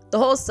 The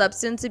whole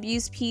substance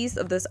abuse piece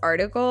of this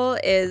article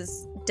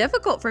is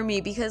difficult for me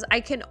because I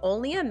can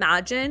only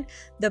imagine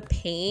the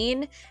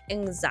pain,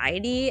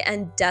 anxiety,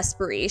 and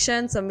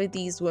desperation some of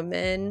these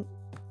women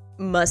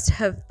must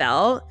have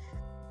felt,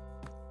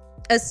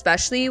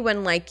 especially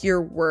when like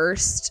your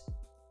worst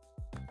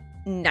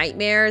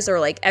nightmares or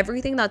like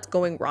everything that's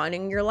going wrong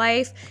in your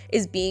life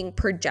is being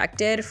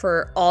projected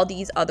for all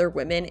these other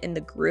women in the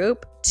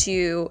group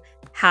to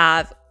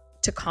have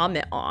to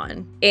comment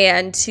on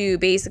and to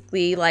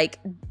basically like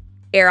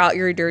air out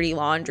your dirty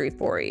laundry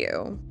for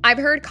you. I've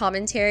heard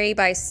commentary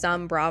by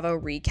some Bravo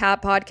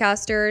recap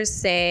podcasters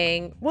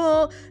saying,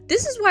 well,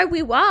 this is why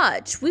we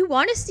watch. We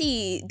want to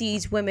see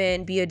these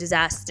women be a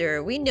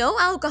disaster. We know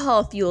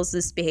alcohol fuels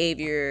this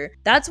behavior.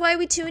 That's why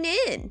we tune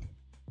in.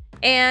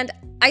 And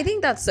I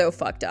think that's so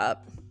fucked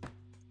up.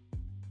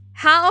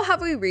 How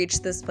have we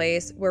reached this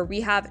place where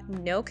we have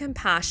no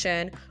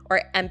compassion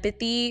or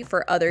empathy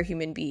for other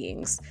human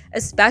beings,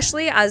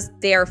 especially as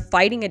they are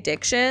fighting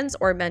addictions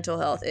or mental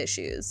health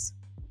issues?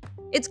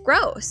 It's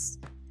gross.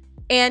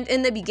 And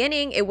in the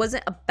beginning, it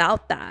wasn't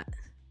about that.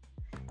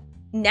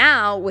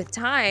 Now, with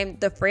time,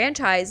 the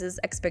franchise's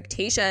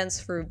expectations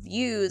for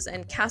views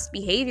and cast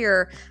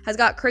behavior has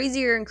got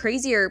crazier and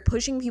crazier,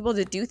 pushing people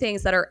to do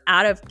things that are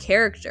out of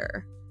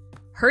character,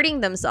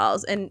 hurting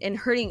themselves and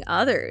hurting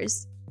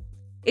others.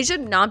 It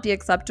should not be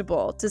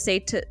acceptable to say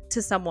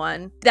to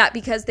someone that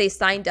because they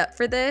signed up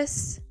for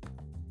this,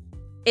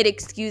 it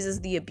excuses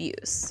the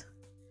abuse.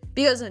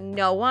 Because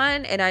no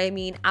one, and I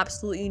mean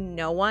absolutely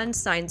no one,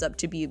 signs up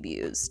to be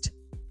abused.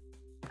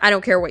 I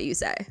don't care what you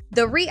say.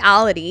 The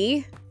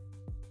reality,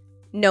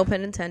 no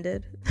pun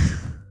intended,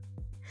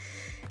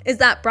 is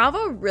that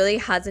Bravo really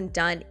hasn't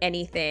done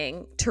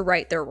anything to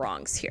right their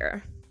wrongs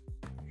here.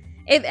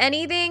 If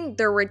anything,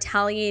 they're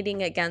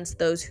retaliating against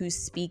those who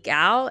speak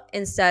out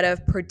instead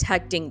of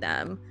protecting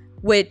them,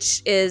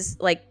 which is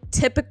like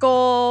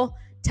typical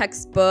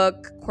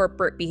textbook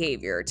corporate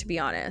behavior, to be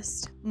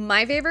honest.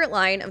 My favorite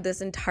line of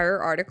this entire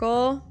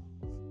article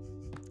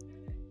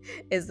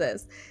is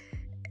this.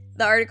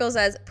 The article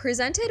says,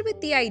 presented with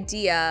the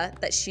idea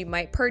that she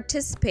might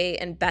participate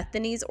in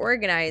Bethany's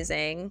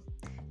organizing,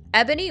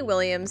 Ebony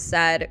Williams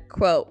said,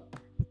 quote,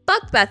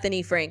 "Fuck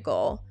Bethany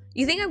Frankel.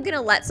 You think I'm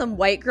gonna let some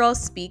white girl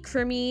speak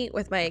for me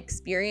with my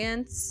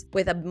experience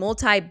with a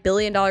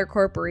multi-billion-dollar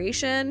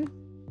corporation?"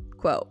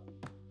 Quote.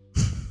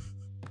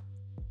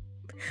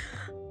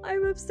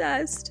 I'm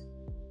obsessed.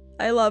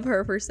 I love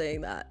her for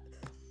saying that.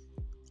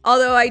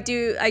 Although I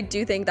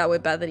do think that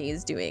what Bethany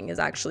is doing is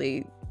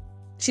actually,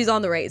 she's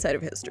on the right side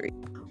of history.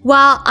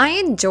 While I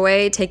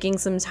enjoy taking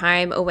some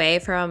time away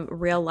from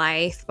real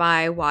life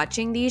by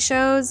watching these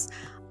shows,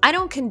 I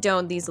don't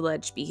condone these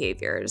alleged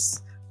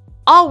behaviors.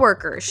 All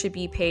workers should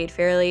be paid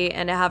fairly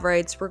and have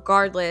rights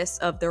regardless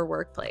of their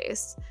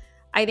workplace.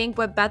 I think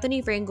what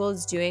Bethany Frankel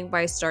is doing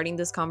by starting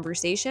this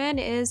conversation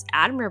is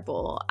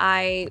admirable.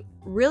 I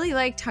really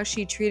liked how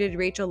she treated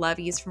Rachel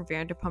Leviss from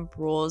Vanderpump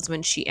Rules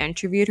when she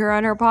interviewed her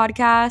on her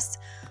podcast,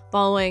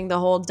 following the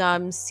whole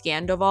dumb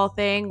Scandoval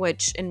thing,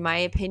 which in my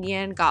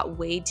opinion got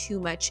way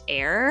too much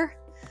air.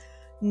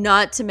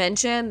 Not to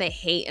mention the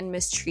hate and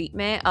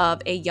mistreatment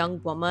of a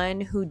young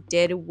woman who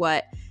did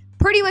what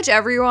pretty much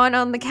everyone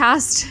on the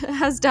cast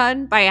has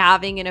done by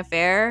having an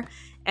affair,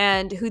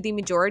 and who the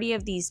majority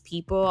of these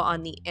people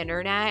on the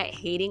internet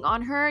hating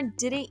on her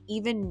didn't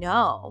even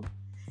know.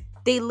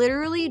 They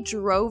literally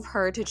drove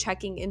her to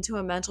checking into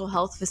a mental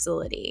health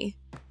facility.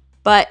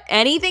 But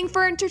anything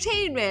for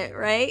entertainment,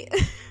 right?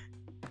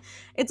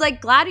 It's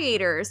like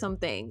Gladiator or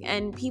something,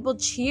 and people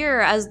cheer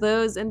as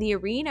those in the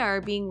arena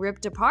are being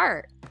ripped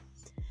apart.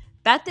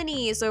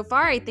 Bethany, so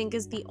far, I think,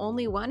 is the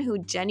only one who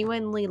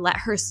genuinely let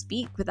her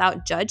speak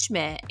without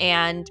judgment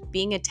and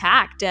being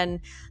attacked.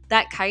 And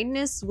that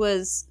kindness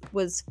was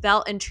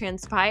felt and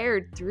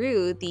transpired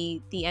through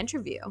the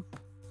interview.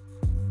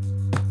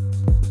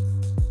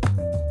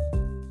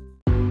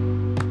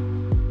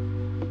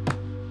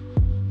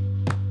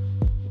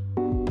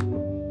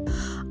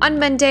 On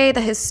Monday,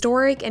 the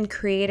historic and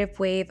creative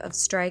wave of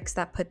strikes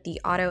that put the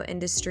auto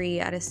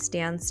industry at a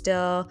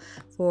standstill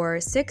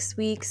for 6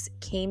 weeks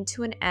came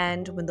to an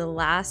end when the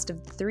last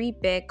of the three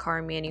big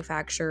car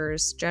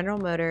manufacturers, General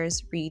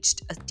Motors,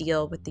 reached a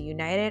deal with the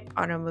United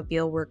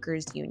Automobile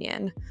Workers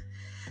Union.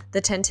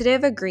 The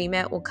tentative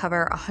agreement will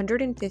cover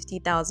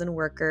 150,000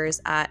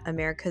 workers at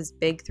America's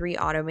big three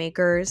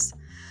automakers.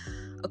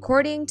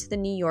 According to the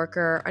New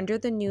Yorker, under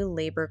the new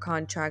labor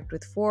contract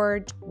with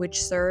Ford,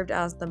 which served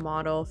as the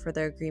model for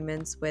the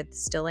agreements with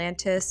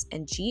Stellantis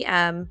and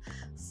GM,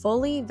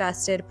 fully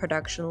vested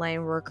production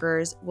line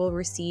workers will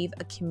receive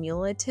a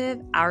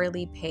cumulative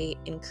hourly pay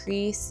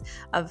increase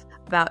of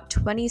about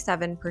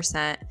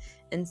 27%,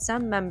 and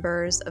some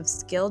members of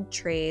skilled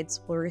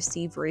trades will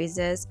receive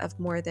raises of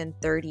more than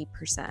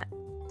 30%.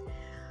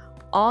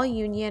 All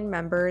union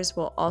members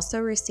will also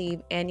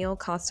receive annual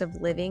cost of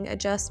living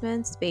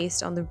adjustments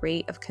based on the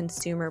rate of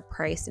consumer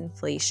price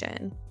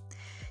inflation.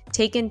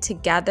 Taken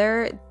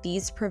together,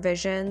 these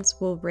provisions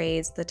will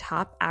raise the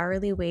top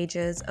hourly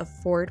wages of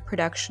Ford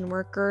production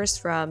workers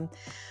from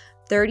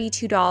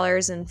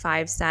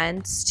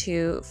 $32.05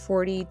 to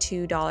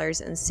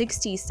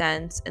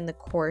 $42.60 in the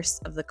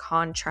course of the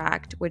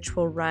contract, which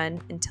will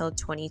run until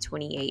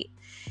 2028,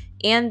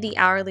 and the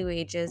hourly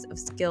wages of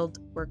skilled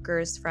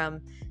workers from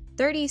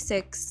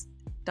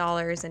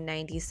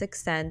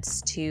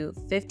 $36.96 to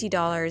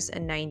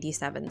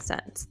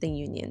 $50.97, the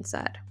union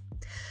said.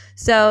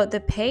 So the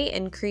pay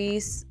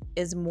increase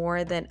is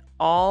more than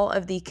all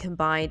of the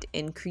combined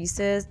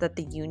increases that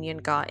the union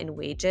got in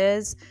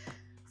wages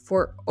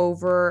for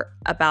over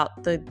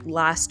about the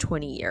last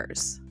 20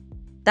 years.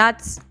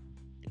 That's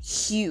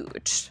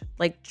huge,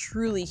 like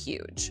truly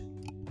huge.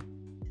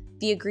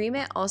 The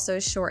agreement also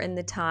shortened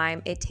the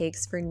time it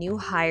takes for new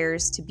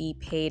hires to be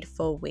paid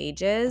full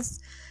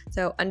wages.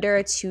 So under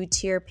a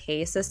two-tier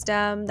pay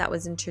system that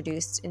was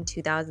introduced in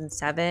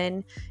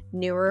 2007,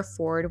 newer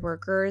Ford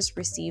workers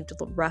received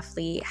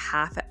roughly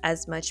half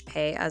as much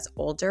pay as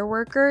older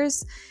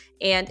workers,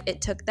 and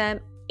it took them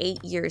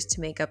 8 years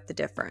to make up the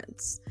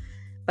difference.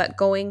 But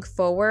going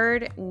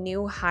forward,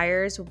 new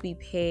hires will be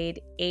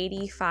paid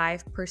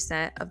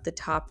 85% of the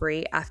top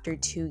rate after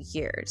 2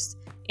 years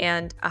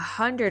and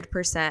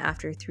 100%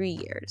 after 3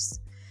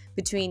 years.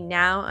 Between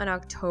now and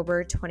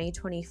October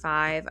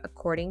 2025,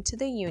 according to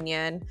the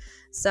union,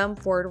 some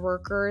Ford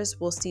workers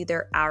will see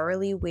their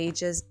hourly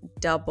wages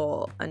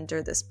double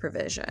under this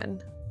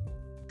provision.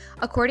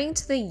 According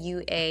to the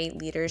UA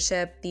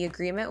leadership, the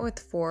agreement with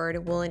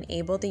Ford will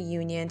enable the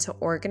union to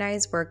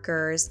organize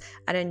workers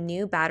at a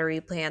new battery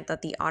plant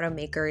that the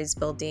automaker is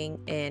building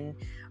in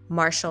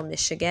Marshall,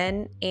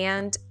 Michigan,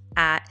 and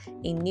at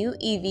a new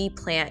EV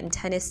plant in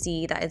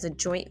Tennessee that is a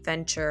joint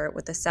venture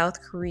with the South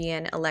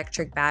Korean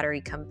electric battery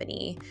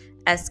company,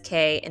 SK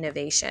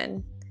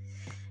Innovation.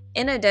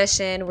 In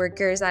addition,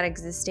 workers at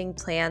existing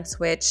plants,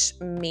 which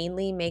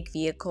mainly make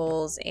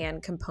vehicles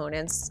and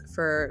components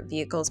for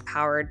vehicles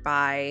powered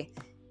by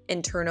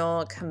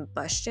internal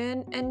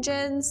combustion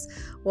engines,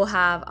 will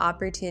have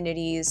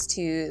opportunities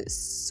to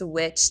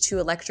switch to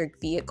electric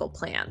vehicle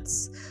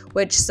plants,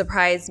 which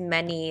surprised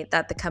many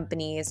that the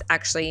companies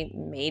actually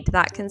made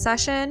that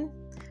concession,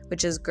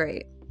 which is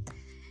great.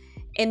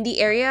 In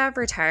the area of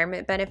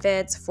retirement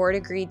benefits, Ford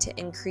agreed to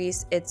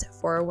increase its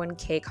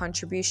 401k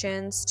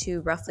contributions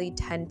to roughly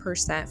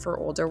 10% for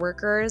older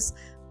workers,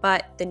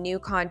 but the new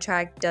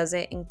contract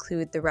doesn't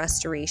include the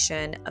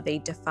restoration of a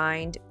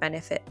defined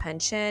benefit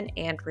pension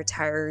and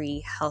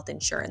retiree health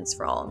insurance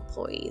for all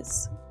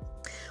employees.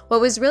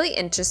 What was really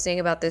interesting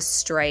about this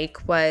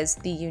strike was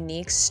the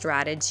unique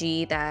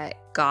strategy that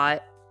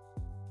got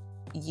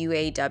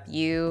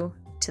UAW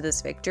to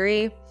this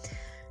victory.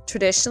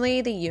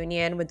 Traditionally, the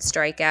union would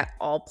strike at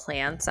all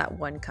plants at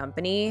one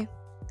company.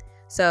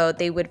 So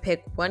they would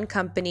pick one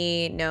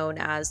company known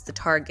as the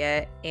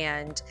target,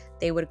 and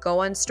they would go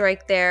on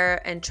strike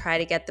there and try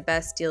to get the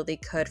best deal they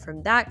could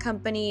from that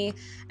company,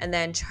 and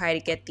then try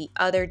to get the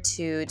other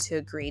two to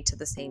agree to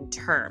the same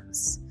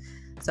terms.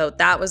 So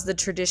that was the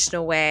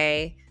traditional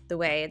way, the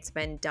way it's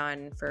been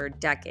done for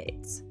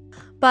decades.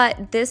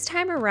 But this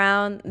time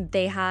around,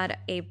 they had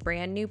a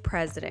brand new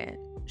president.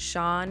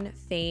 Shawn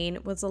Fain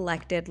was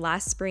elected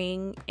last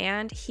spring,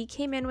 and he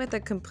came in with a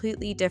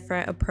completely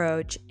different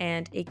approach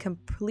and a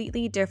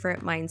completely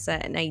different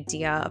mindset and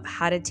idea of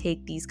how to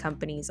take these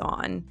companies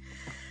on.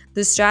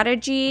 The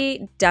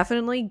strategy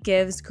definitely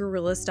gives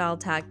guerrilla-style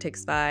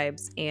tactics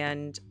vibes,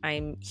 and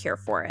I'm here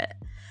for it.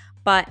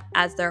 But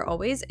as there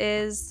always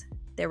is,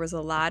 there was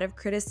a lot of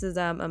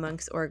criticism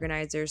amongst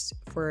organizers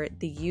for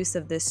the use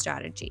of this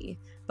strategy.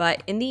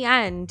 But in the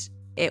end,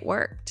 it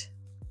worked.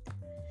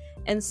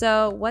 And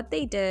so what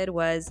they did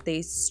was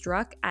they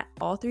struck at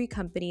all three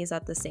companies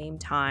at the same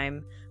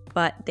time,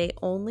 but they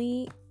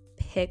only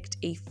picked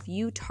a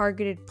few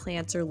targeted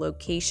plants or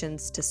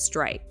locations to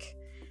strike.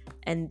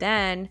 And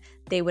then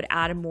they would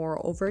add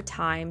more over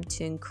time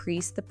to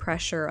increase the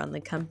pressure on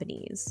the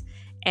companies.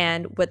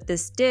 And what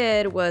this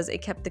did was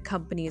it kept the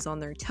companies on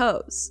their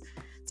toes.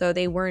 So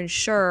they weren't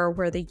sure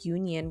where the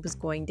union was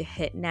going to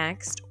hit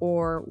next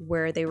or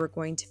where they were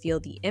going to feel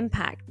the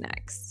impact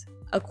next.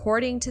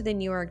 According to the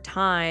New York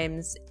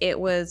Times, it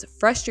was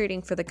frustrating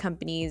for the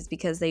companies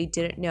because they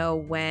didn't know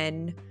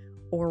when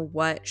or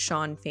what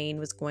Shawn Fain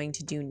was going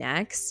to do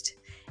next.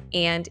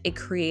 And it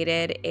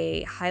created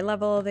a high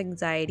level of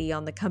anxiety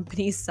on the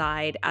company's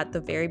side at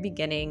the very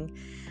beginning.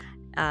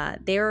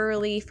 They were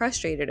really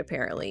frustrated,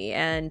 apparently,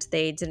 and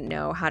they didn't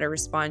know how to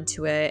respond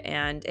to it,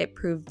 and it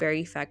proved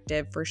very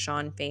effective for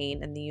Shawn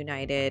Fain and the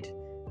United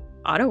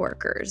Auto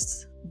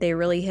Workers. They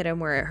really hit him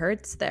where it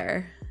hurts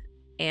there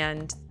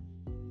and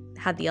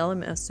had the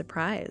element of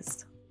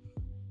surprise.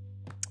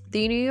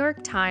 The New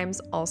York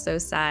Times also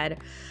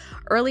said,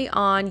 early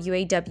on,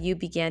 UAW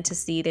began to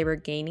see they were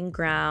gaining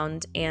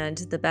ground, and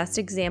the best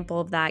example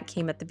of that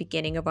came at the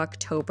beginning of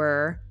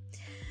October.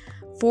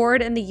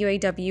 Ford and the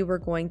UAW were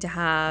going to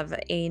have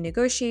a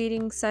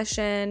negotiating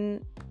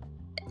session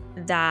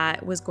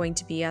that was going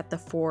to be at the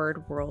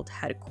Ford World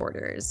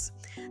Headquarters.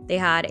 They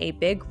had a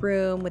big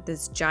room with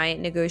this giant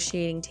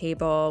negotiating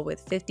table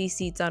with 50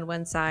 seats on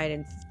one side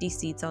and 50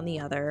 seats on the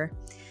other.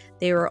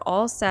 They were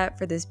all set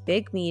for this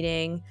big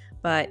meeting,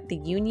 but the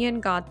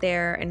union got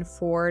there and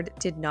Ford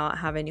did not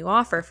have a new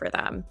offer for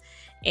them.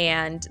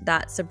 And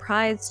that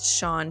surprised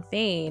Shawn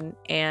Fain,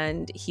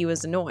 and he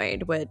was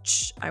annoyed,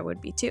 which I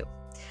would be too.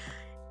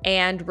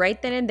 And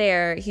right then and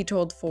there, he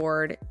told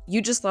Ford,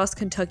 "You just lost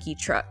Kentucky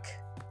Truck."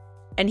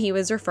 And he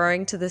was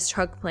referring to this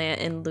truck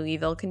plant in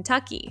Louisville,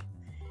 Kentucky.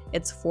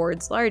 It's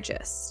Ford's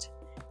largest.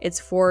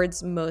 It's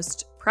Ford's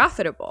most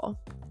profitable.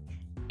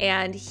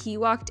 And he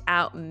walked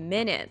out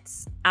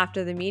minutes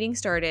after the meeting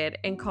started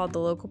and called the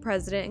local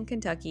president in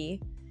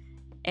Kentucky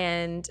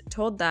and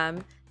told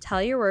them,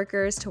 "Tell your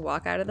workers to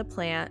walk out of the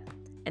plant."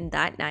 And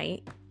that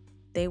night,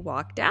 they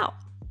walked out.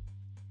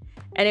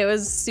 And it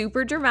was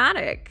super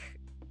dramatic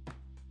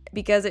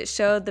because it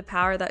showed the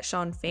power that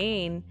Shawn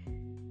Fain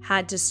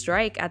had to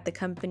strike at the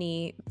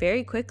company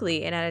very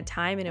quickly and at a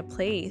time and a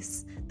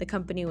place the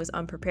company was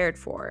unprepared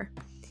for.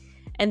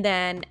 And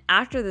then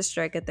after the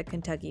strike at the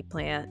Kentucky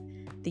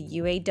plant, the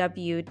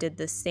UAW did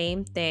the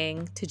same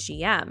thing to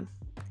GM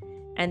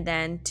and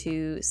then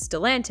to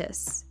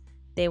Stellantis.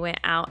 They went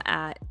out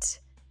at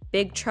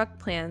big truck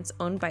plants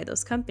owned by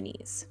those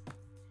companies.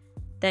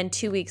 Then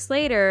 2 weeks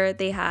later,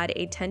 they had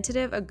a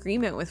tentative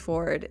agreement with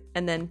Ford,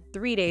 and then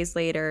 3 days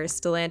later,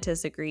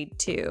 Stellantis agreed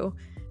to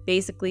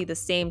basically the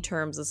same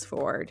terms as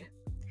Ford.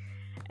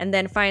 And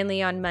then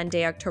finally on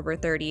Monday, October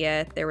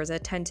 30th, there was a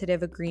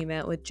tentative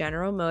agreement with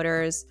General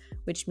Motors,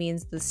 which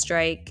means the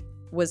strike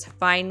was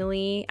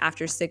finally,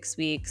 after 6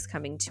 weeks,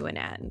 coming to an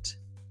end.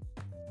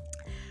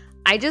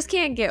 I just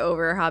can't get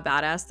over how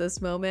badass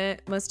this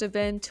moment must have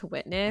been to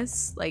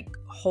witness. Like,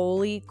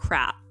 holy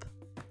crap.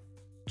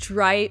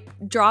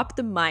 Drop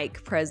the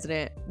mic,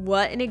 President.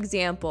 What an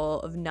example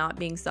of not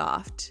being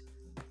soft,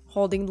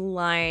 holding the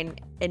line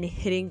and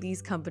hitting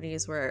these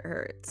companies where it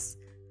hurts.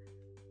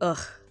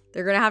 Ugh,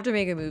 they're gonna have to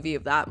make a movie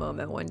of that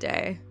moment one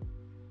day.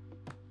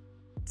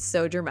 It's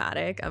so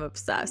dramatic. I'm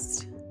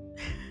obsessed.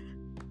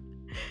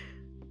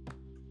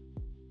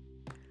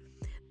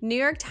 New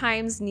York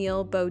Times'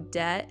 Neil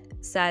Baudet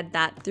said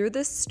that through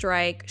this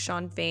strike,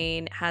 Shawn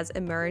Fain has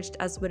emerged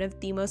as one of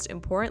the most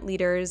important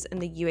leaders in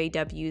the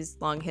UAW's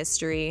long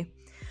history.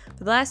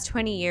 For the last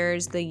 20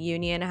 years, the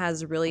union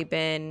has really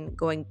been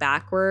going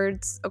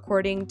backwards,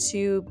 according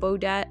to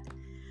Baudet.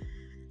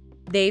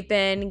 They've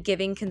been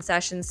giving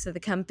concessions to the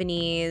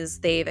companies,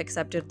 they've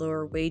accepted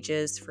lower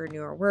wages for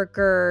newer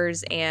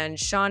workers, and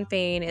Shawn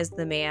Fain is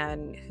the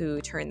man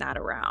who turned that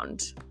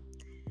around.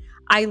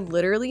 I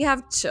literally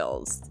have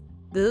chills.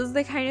 This is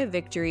the kind of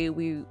victory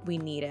we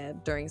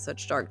needed during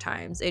such dark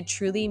times. It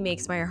truly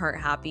makes my heart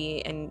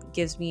happy and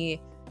gives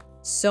me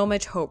so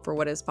much hope for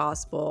what is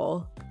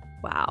possible.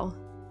 Wow.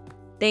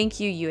 Thank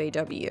you,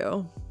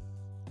 UAW.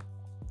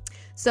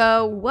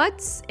 So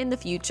what's in the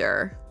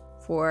future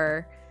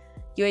for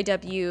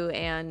UAW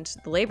and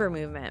the labor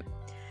movement?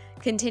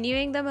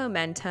 Continuing the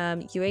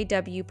momentum,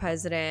 UAW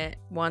president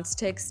wants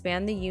to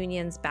expand the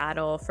union's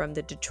battle from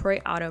the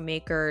Detroit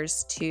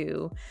automakers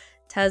to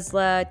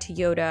Tesla,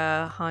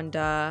 Toyota,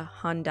 Honda,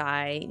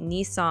 Hyundai,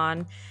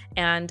 Nissan,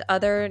 and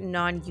other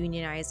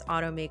non-unionized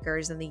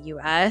automakers in the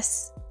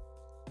US.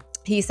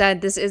 He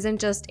said this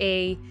isn't just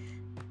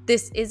UAW's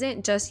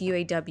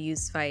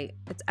fight,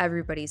 it's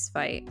everybody's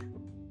fight.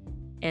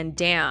 And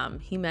damn,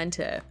 he meant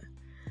it.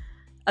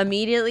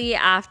 Immediately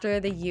after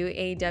the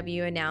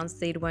UAW announced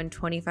they'd won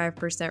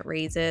 25%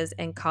 raises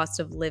and cost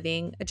of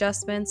living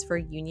adjustments for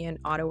union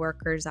auto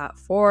workers at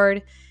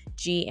Ford,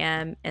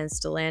 GM, and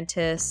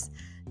Stellantis,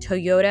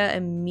 Toyota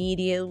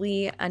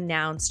immediately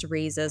announced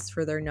raises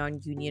for their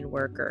non-union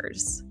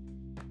workers.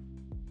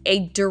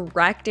 A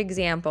direct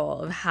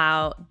example of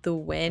how the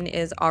win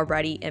is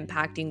already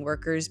impacting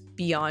workers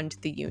beyond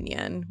the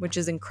union, which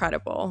is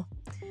incredible.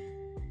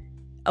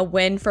 A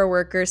win for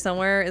workers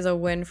somewhere is a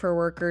win for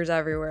workers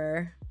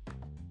everywhere.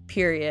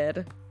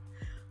 Period.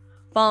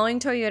 Following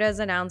Toyota's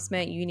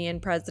announcement,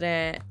 union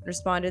president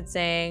responded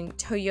saying,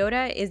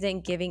 "Toyota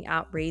isn't giving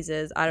out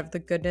raises out of the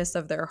goodness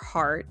of their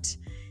heart.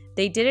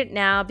 They did it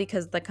now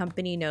because the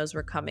company knows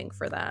we're coming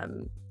for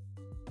them."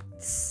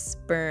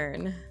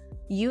 Spurn.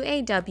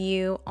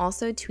 UAW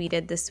also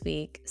tweeted this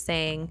week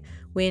saying,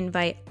 "We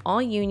invite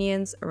all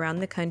unions around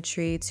the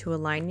country to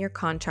align your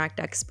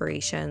contract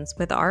expirations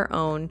with our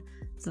own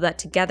so that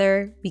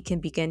together we can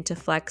begin to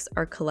flex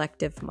our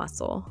collective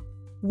muscle."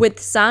 With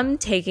some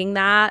taking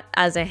that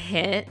as a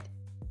hint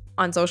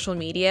on social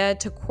media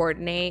to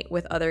coordinate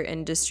with other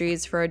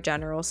industries for a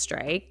general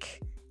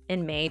strike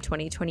in May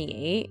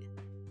 2028,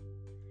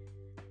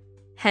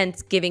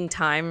 hence giving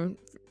time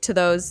to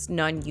those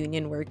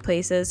non-union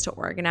workplaces to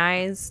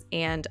organize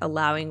and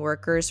allowing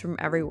workers from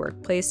every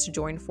workplace to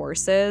join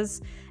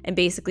forces and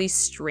basically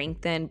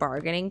strengthen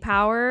bargaining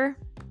power.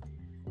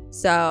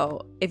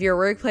 So if your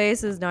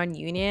workplace is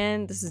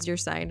non-union, this is your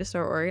sign to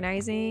start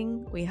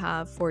organizing. We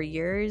have 4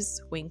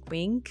 years, wink,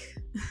 wink.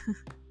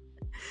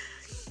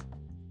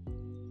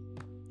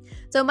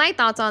 So my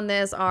thoughts on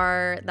this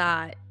are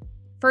that,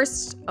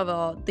 first of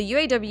all,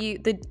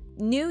 the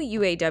new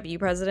UAW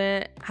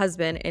president has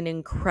been an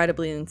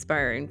incredibly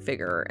inspiring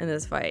figure in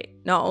this fight,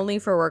 not only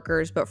for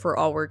workers, but for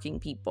all working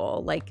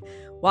people. Like,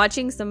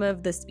 watching some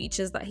of the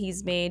speeches that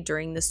he's made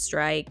during the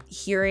strike,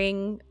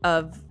 hearing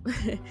of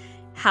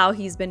how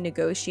he's been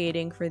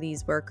negotiating for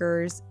these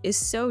workers is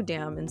so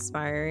damn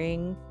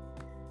inspiring.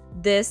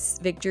 This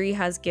victory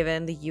has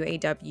given the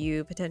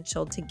UAW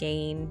potential to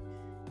gain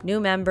new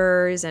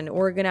members and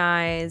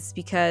organize,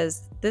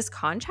 because this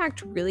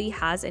contract really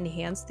has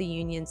enhanced the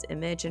union's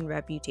image and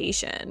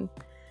reputation.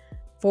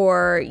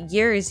 For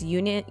years,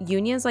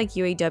 unions like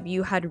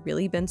UAW had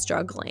really been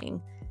struggling,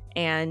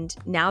 and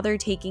now they're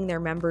taking their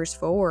members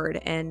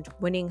forward and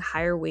winning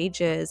higher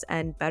wages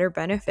and better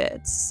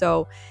benefits.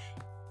 So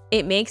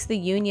it makes the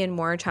union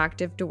more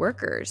attractive to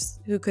workers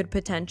who could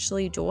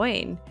potentially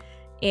join,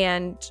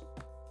 and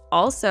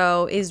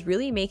also is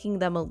really making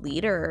them a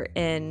leader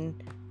in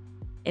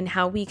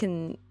how we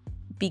can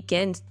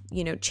begin,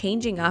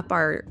 changing up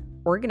our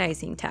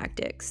organizing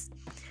tactics.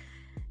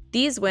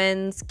 These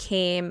wins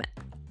came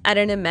at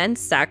an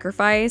immense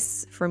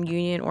sacrifice from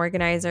union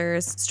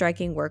organizers,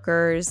 striking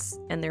workers,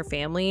 and their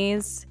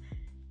families.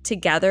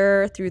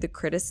 Together, through the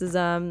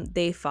criticism,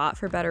 they fought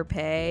for better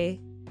pay.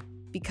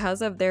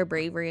 Because of their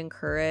bravery and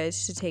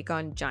courage to take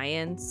on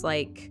giants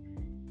like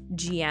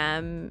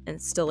GM and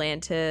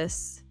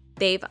Stellantis,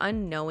 they've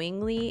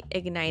unknowingly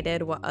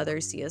ignited what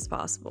others see as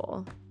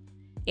possible.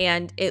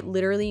 And it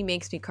literally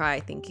makes me cry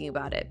thinking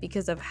about it,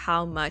 because of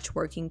how much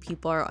working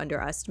people are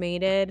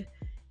underestimated,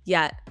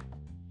 yet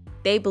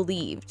they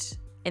believed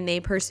and they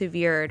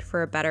persevered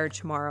for a better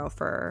tomorrow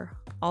for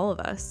all of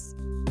us.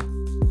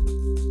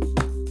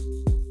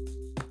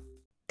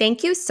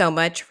 Thank you so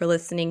much for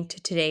listening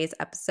to today's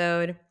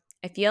episode.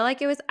 I feel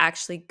like it was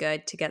actually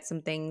good to get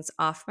some things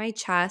off my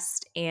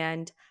chest,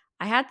 and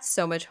I had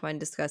so much fun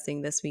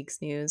discussing this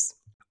week's news.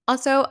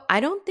 Also,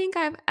 I don't think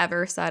I've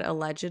ever said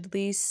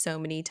allegedly so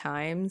many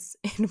times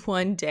in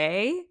one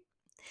day.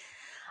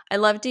 I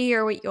love to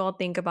hear what you all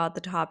think about the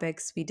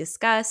topics we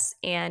discuss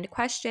and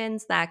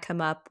questions that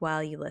come up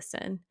while you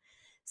listen.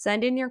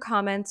 Send in your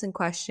comments and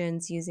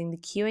questions using the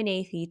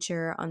Q&A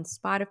feature on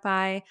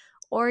Spotify,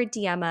 or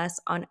DM us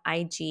on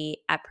IG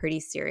at Pretty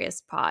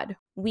Serious Pod.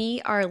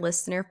 We are a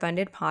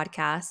listener-funded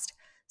podcast,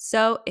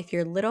 so if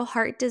your little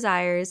heart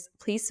desires,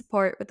 please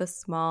support with a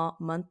small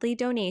monthly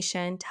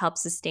donation to help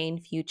sustain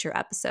future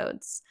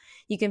episodes.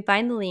 You can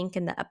find the link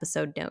in the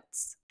episode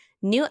notes.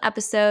 New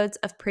episodes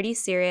of Pretty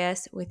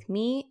Serious with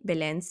me,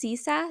 Belen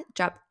Sisa,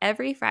 drop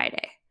every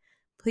Friday.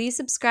 Please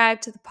subscribe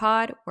to the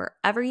pod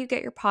wherever you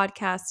get your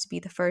podcasts to be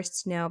the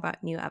first to know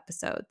about new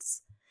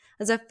episodes.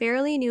 As a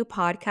fairly new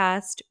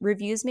podcast,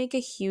 reviews make a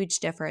huge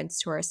difference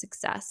to our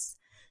success.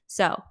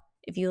 So,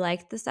 if you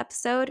liked this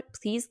episode,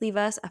 please leave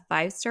us a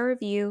 5-star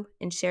review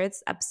and share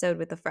this episode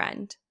with a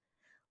friend.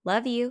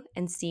 Love you,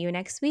 and see you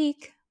next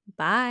week.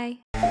 Bye.